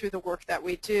those through the work that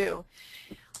we do.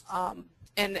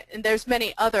 And there's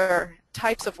many other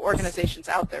types of organizations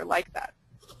out there like that.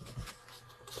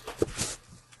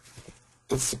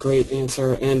 That's a great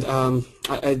answer, and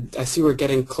I see we're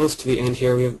getting close to the end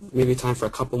here. We have maybe time for a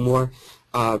couple more.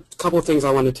 A couple of things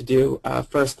I wanted to do.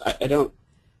 First,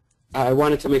 I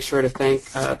wanted to make sure to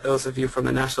thank those of you from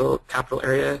the National Capital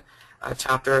Area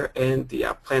chapter and the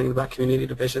Planning the Black Community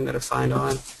Division that have signed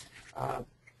on.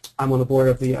 I'm on the board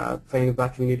of the Planning the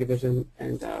Black Community Division,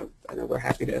 and I know we're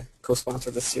happy to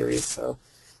co-sponsor this series, so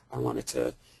I wanted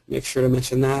to make sure to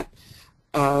mention that.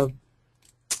 There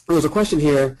was a question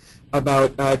here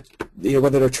about whether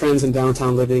there are trends in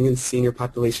downtown living and senior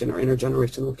population or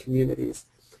intergenerational communities.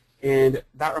 And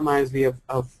that reminds me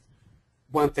of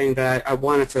one thing that I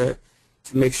wanted to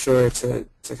make sure to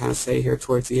kind of say here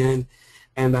towards the end,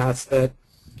 and that's that,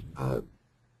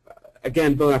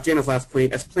 again, building off Jana's last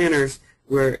point, as planners,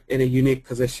 we're in a unique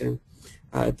position,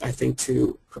 I think,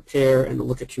 to prepare and to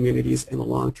look at communities in the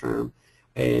long term,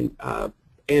 and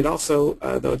also,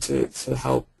 though, to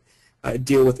help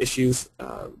deal with issues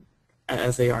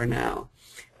as they are now.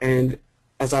 And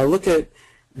as I look at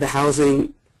the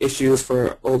housing issues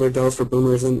for older adults, for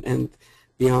boomers and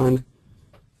beyond,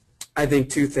 I think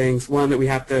 2 things. One,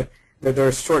 that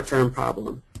there's a short-term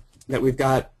problem, that we've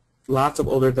got lots of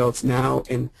older adults now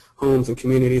in homes and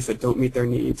communities that don't meet their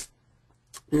needs.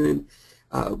 And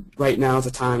right now is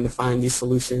the time to find these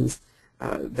solutions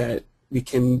that we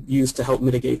can use to help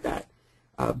mitigate that.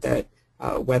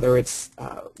 Whether it's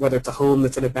a home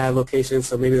that's in a bad location,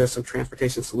 so maybe there's some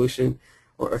transportation solution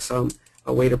or some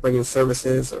a way to bring in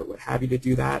services or what have you to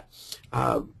do that.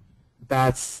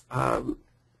 That's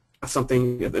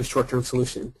something, a short-term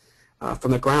solution.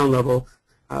 From the ground level,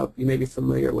 you may be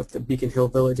familiar with the Beacon Hill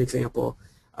Village example.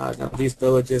 Now these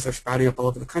villages are sprouting up all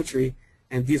over the country,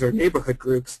 and these are neighborhood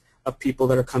groups of people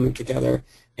that are coming together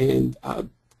and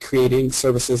creating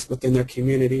services within their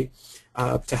community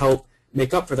to help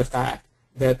make up for the fact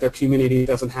that their community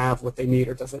doesn't have what they need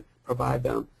or doesn't provide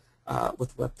them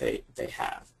with what they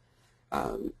have.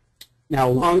 Now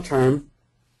long term,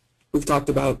 we've talked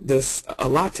about this a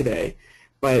lot today,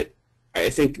 but I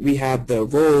think we have the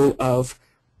role of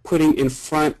putting in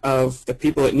front of the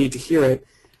people that need to hear it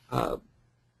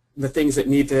the things that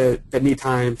need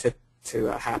time to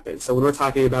happen. So when we're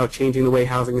talking about changing the way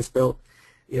housing is built,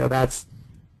 that's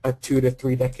a 2 to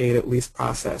 3 decade at least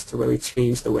process to really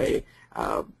change the way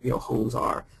homes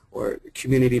are, or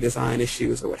community design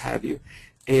issues or what have you.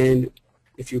 And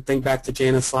if you think back to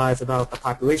Jana's slides about the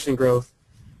population growth,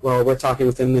 well, we're talking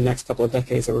within the next couple of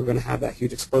decades that we're going to have that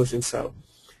huge explosion. So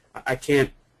I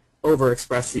can't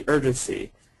overexpress the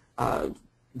urgency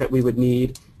that we would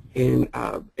need in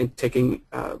taking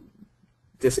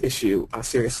this issue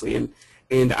seriously.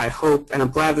 And I hope, and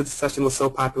I'm glad that the session was so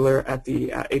popular at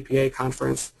the APA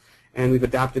conference, and we've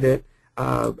adapted it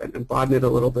and broadened it a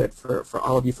little bit for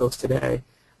all of you folks today.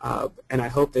 And I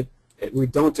hope that we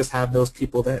don't just have those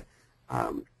people that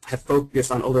have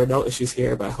focused on older adult issues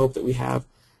here, but I hope that we have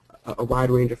a wide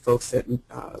range of folks that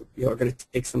are going to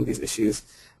take some of these issues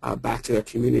back to their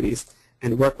communities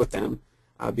and work with them,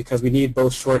 because we need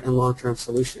both short and long-term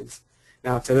solutions.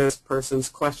 Now, to this person's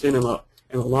question, in the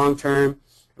long term,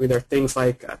 there are things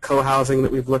like co-housing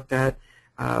that we've looked at,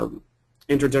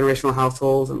 intergenerational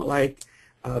households and the like.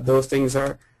 Those things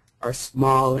are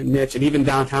small and niche, and even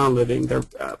downtown living, they're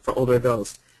for older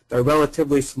adults. They're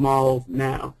relatively small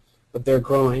now, but they're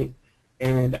growing,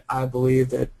 and I believe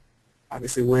that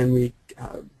obviously when we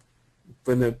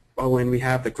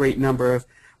have the great number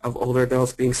of older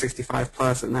adults being 65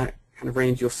 plus and that kind of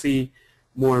range, you'll see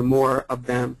more and more of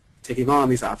them taking on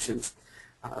these options.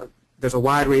 There's a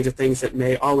wide range of things that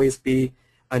may always be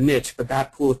a niche, but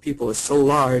that pool of people is so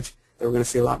large that we're going to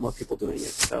see a lot more people doing it.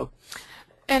 So,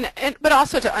 but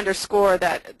also to underscore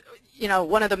that,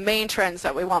 one of the main trends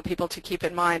that we want people to keep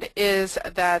in mind is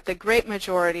that the great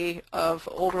majority of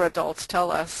older adults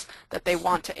tell us that they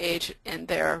want to age in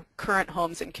their current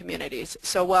homes and communities.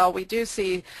 So while we do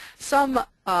see some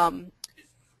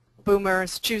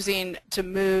boomers choosing to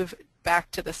move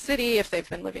back to the city if they've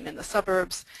been living in the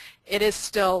suburbs, it is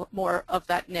still more of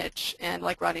that niche. And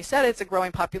like Rodney said, it's a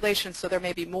growing population, so there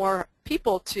may be more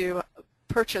people to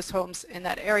purchase homes in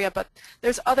that area, but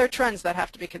there's other trends that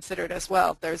have to be considered as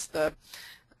well. There's the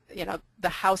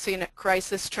housing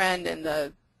crisis trend and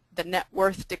the net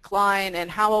worth decline, and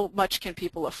how much can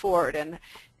people afford,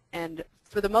 and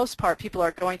for the most part people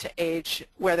are going to age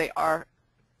where they are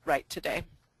right today.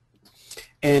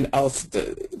 And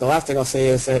the last thing I'll say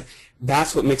is that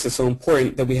that's what makes it so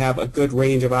important that we have a good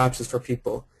range of options for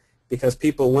people, because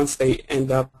people, once they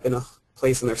end up in a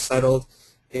place and they're settled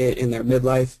in their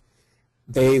midlife,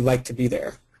 they like to be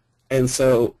there. And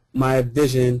so my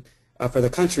vision for the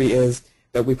country is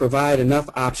that we provide enough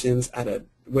options at a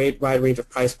wide range of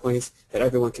price points that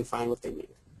everyone can find what they need.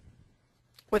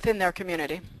 Within their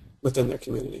community. Within their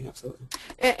community, absolutely.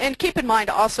 And keep in mind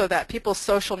also that people's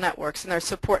social networks and their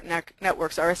support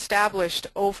networks are established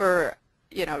over,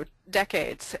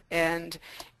 decades, and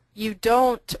you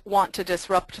don't want to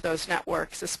disrupt those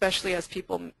networks, especially as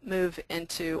people move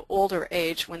into older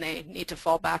age when they need to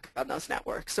fall back on those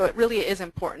networks. So it really is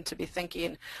important to be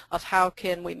thinking of how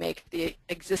can we make the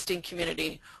existing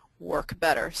community work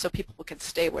better so people can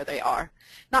stay where they are.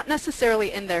 Not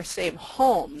necessarily in their same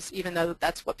homes, even though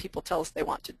that's what people tell us they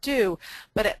want to do,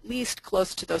 but at least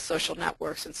close to those social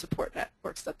networks and support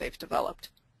networks that they've developed.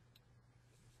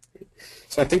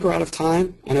 So I think we're out of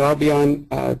time. I know I'll be on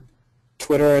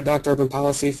Twitter at Dr. Urban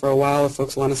Policy for a while if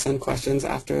folks want to send questions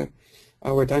after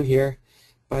we're done here.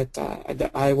 But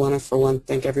I want to, for one,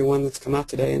 thank everyone that's come out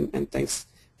today, and thanks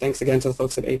again to the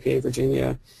folks at APA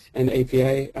Virginia and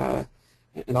APA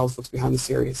and all the folks behind the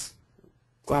series.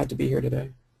 Glad to be here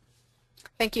today.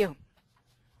 Thank you.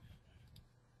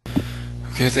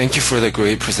 Okay, thank you for the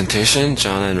great presentation,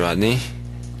 Jana and Rodney.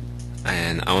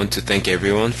 And I want to thank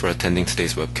everyone for attending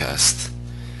today's webcast.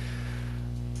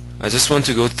 I just want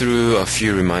to go through a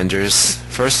few reminders.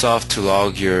 First off, to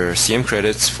log your CM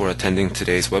credits for attending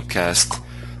today's webcast,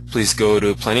 please go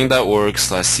to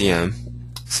planning.org/CM,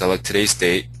 select today's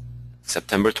date,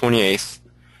 September 28th,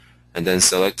 and then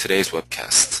select today's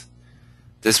webcast.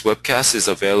 This webcast is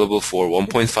available for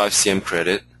 1.5 CM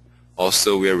credit.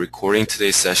 Also, we are recording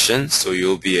today's session, so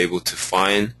you'll be able to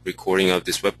find recording of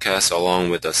this webcast along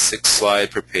with a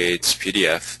 6-slide per page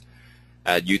PDF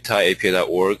at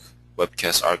utahapa.org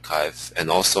webcast archive and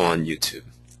also on YouTube.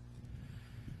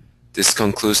 This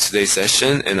concludes today's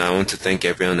session, and I want to thank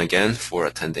everyone again for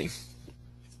attending.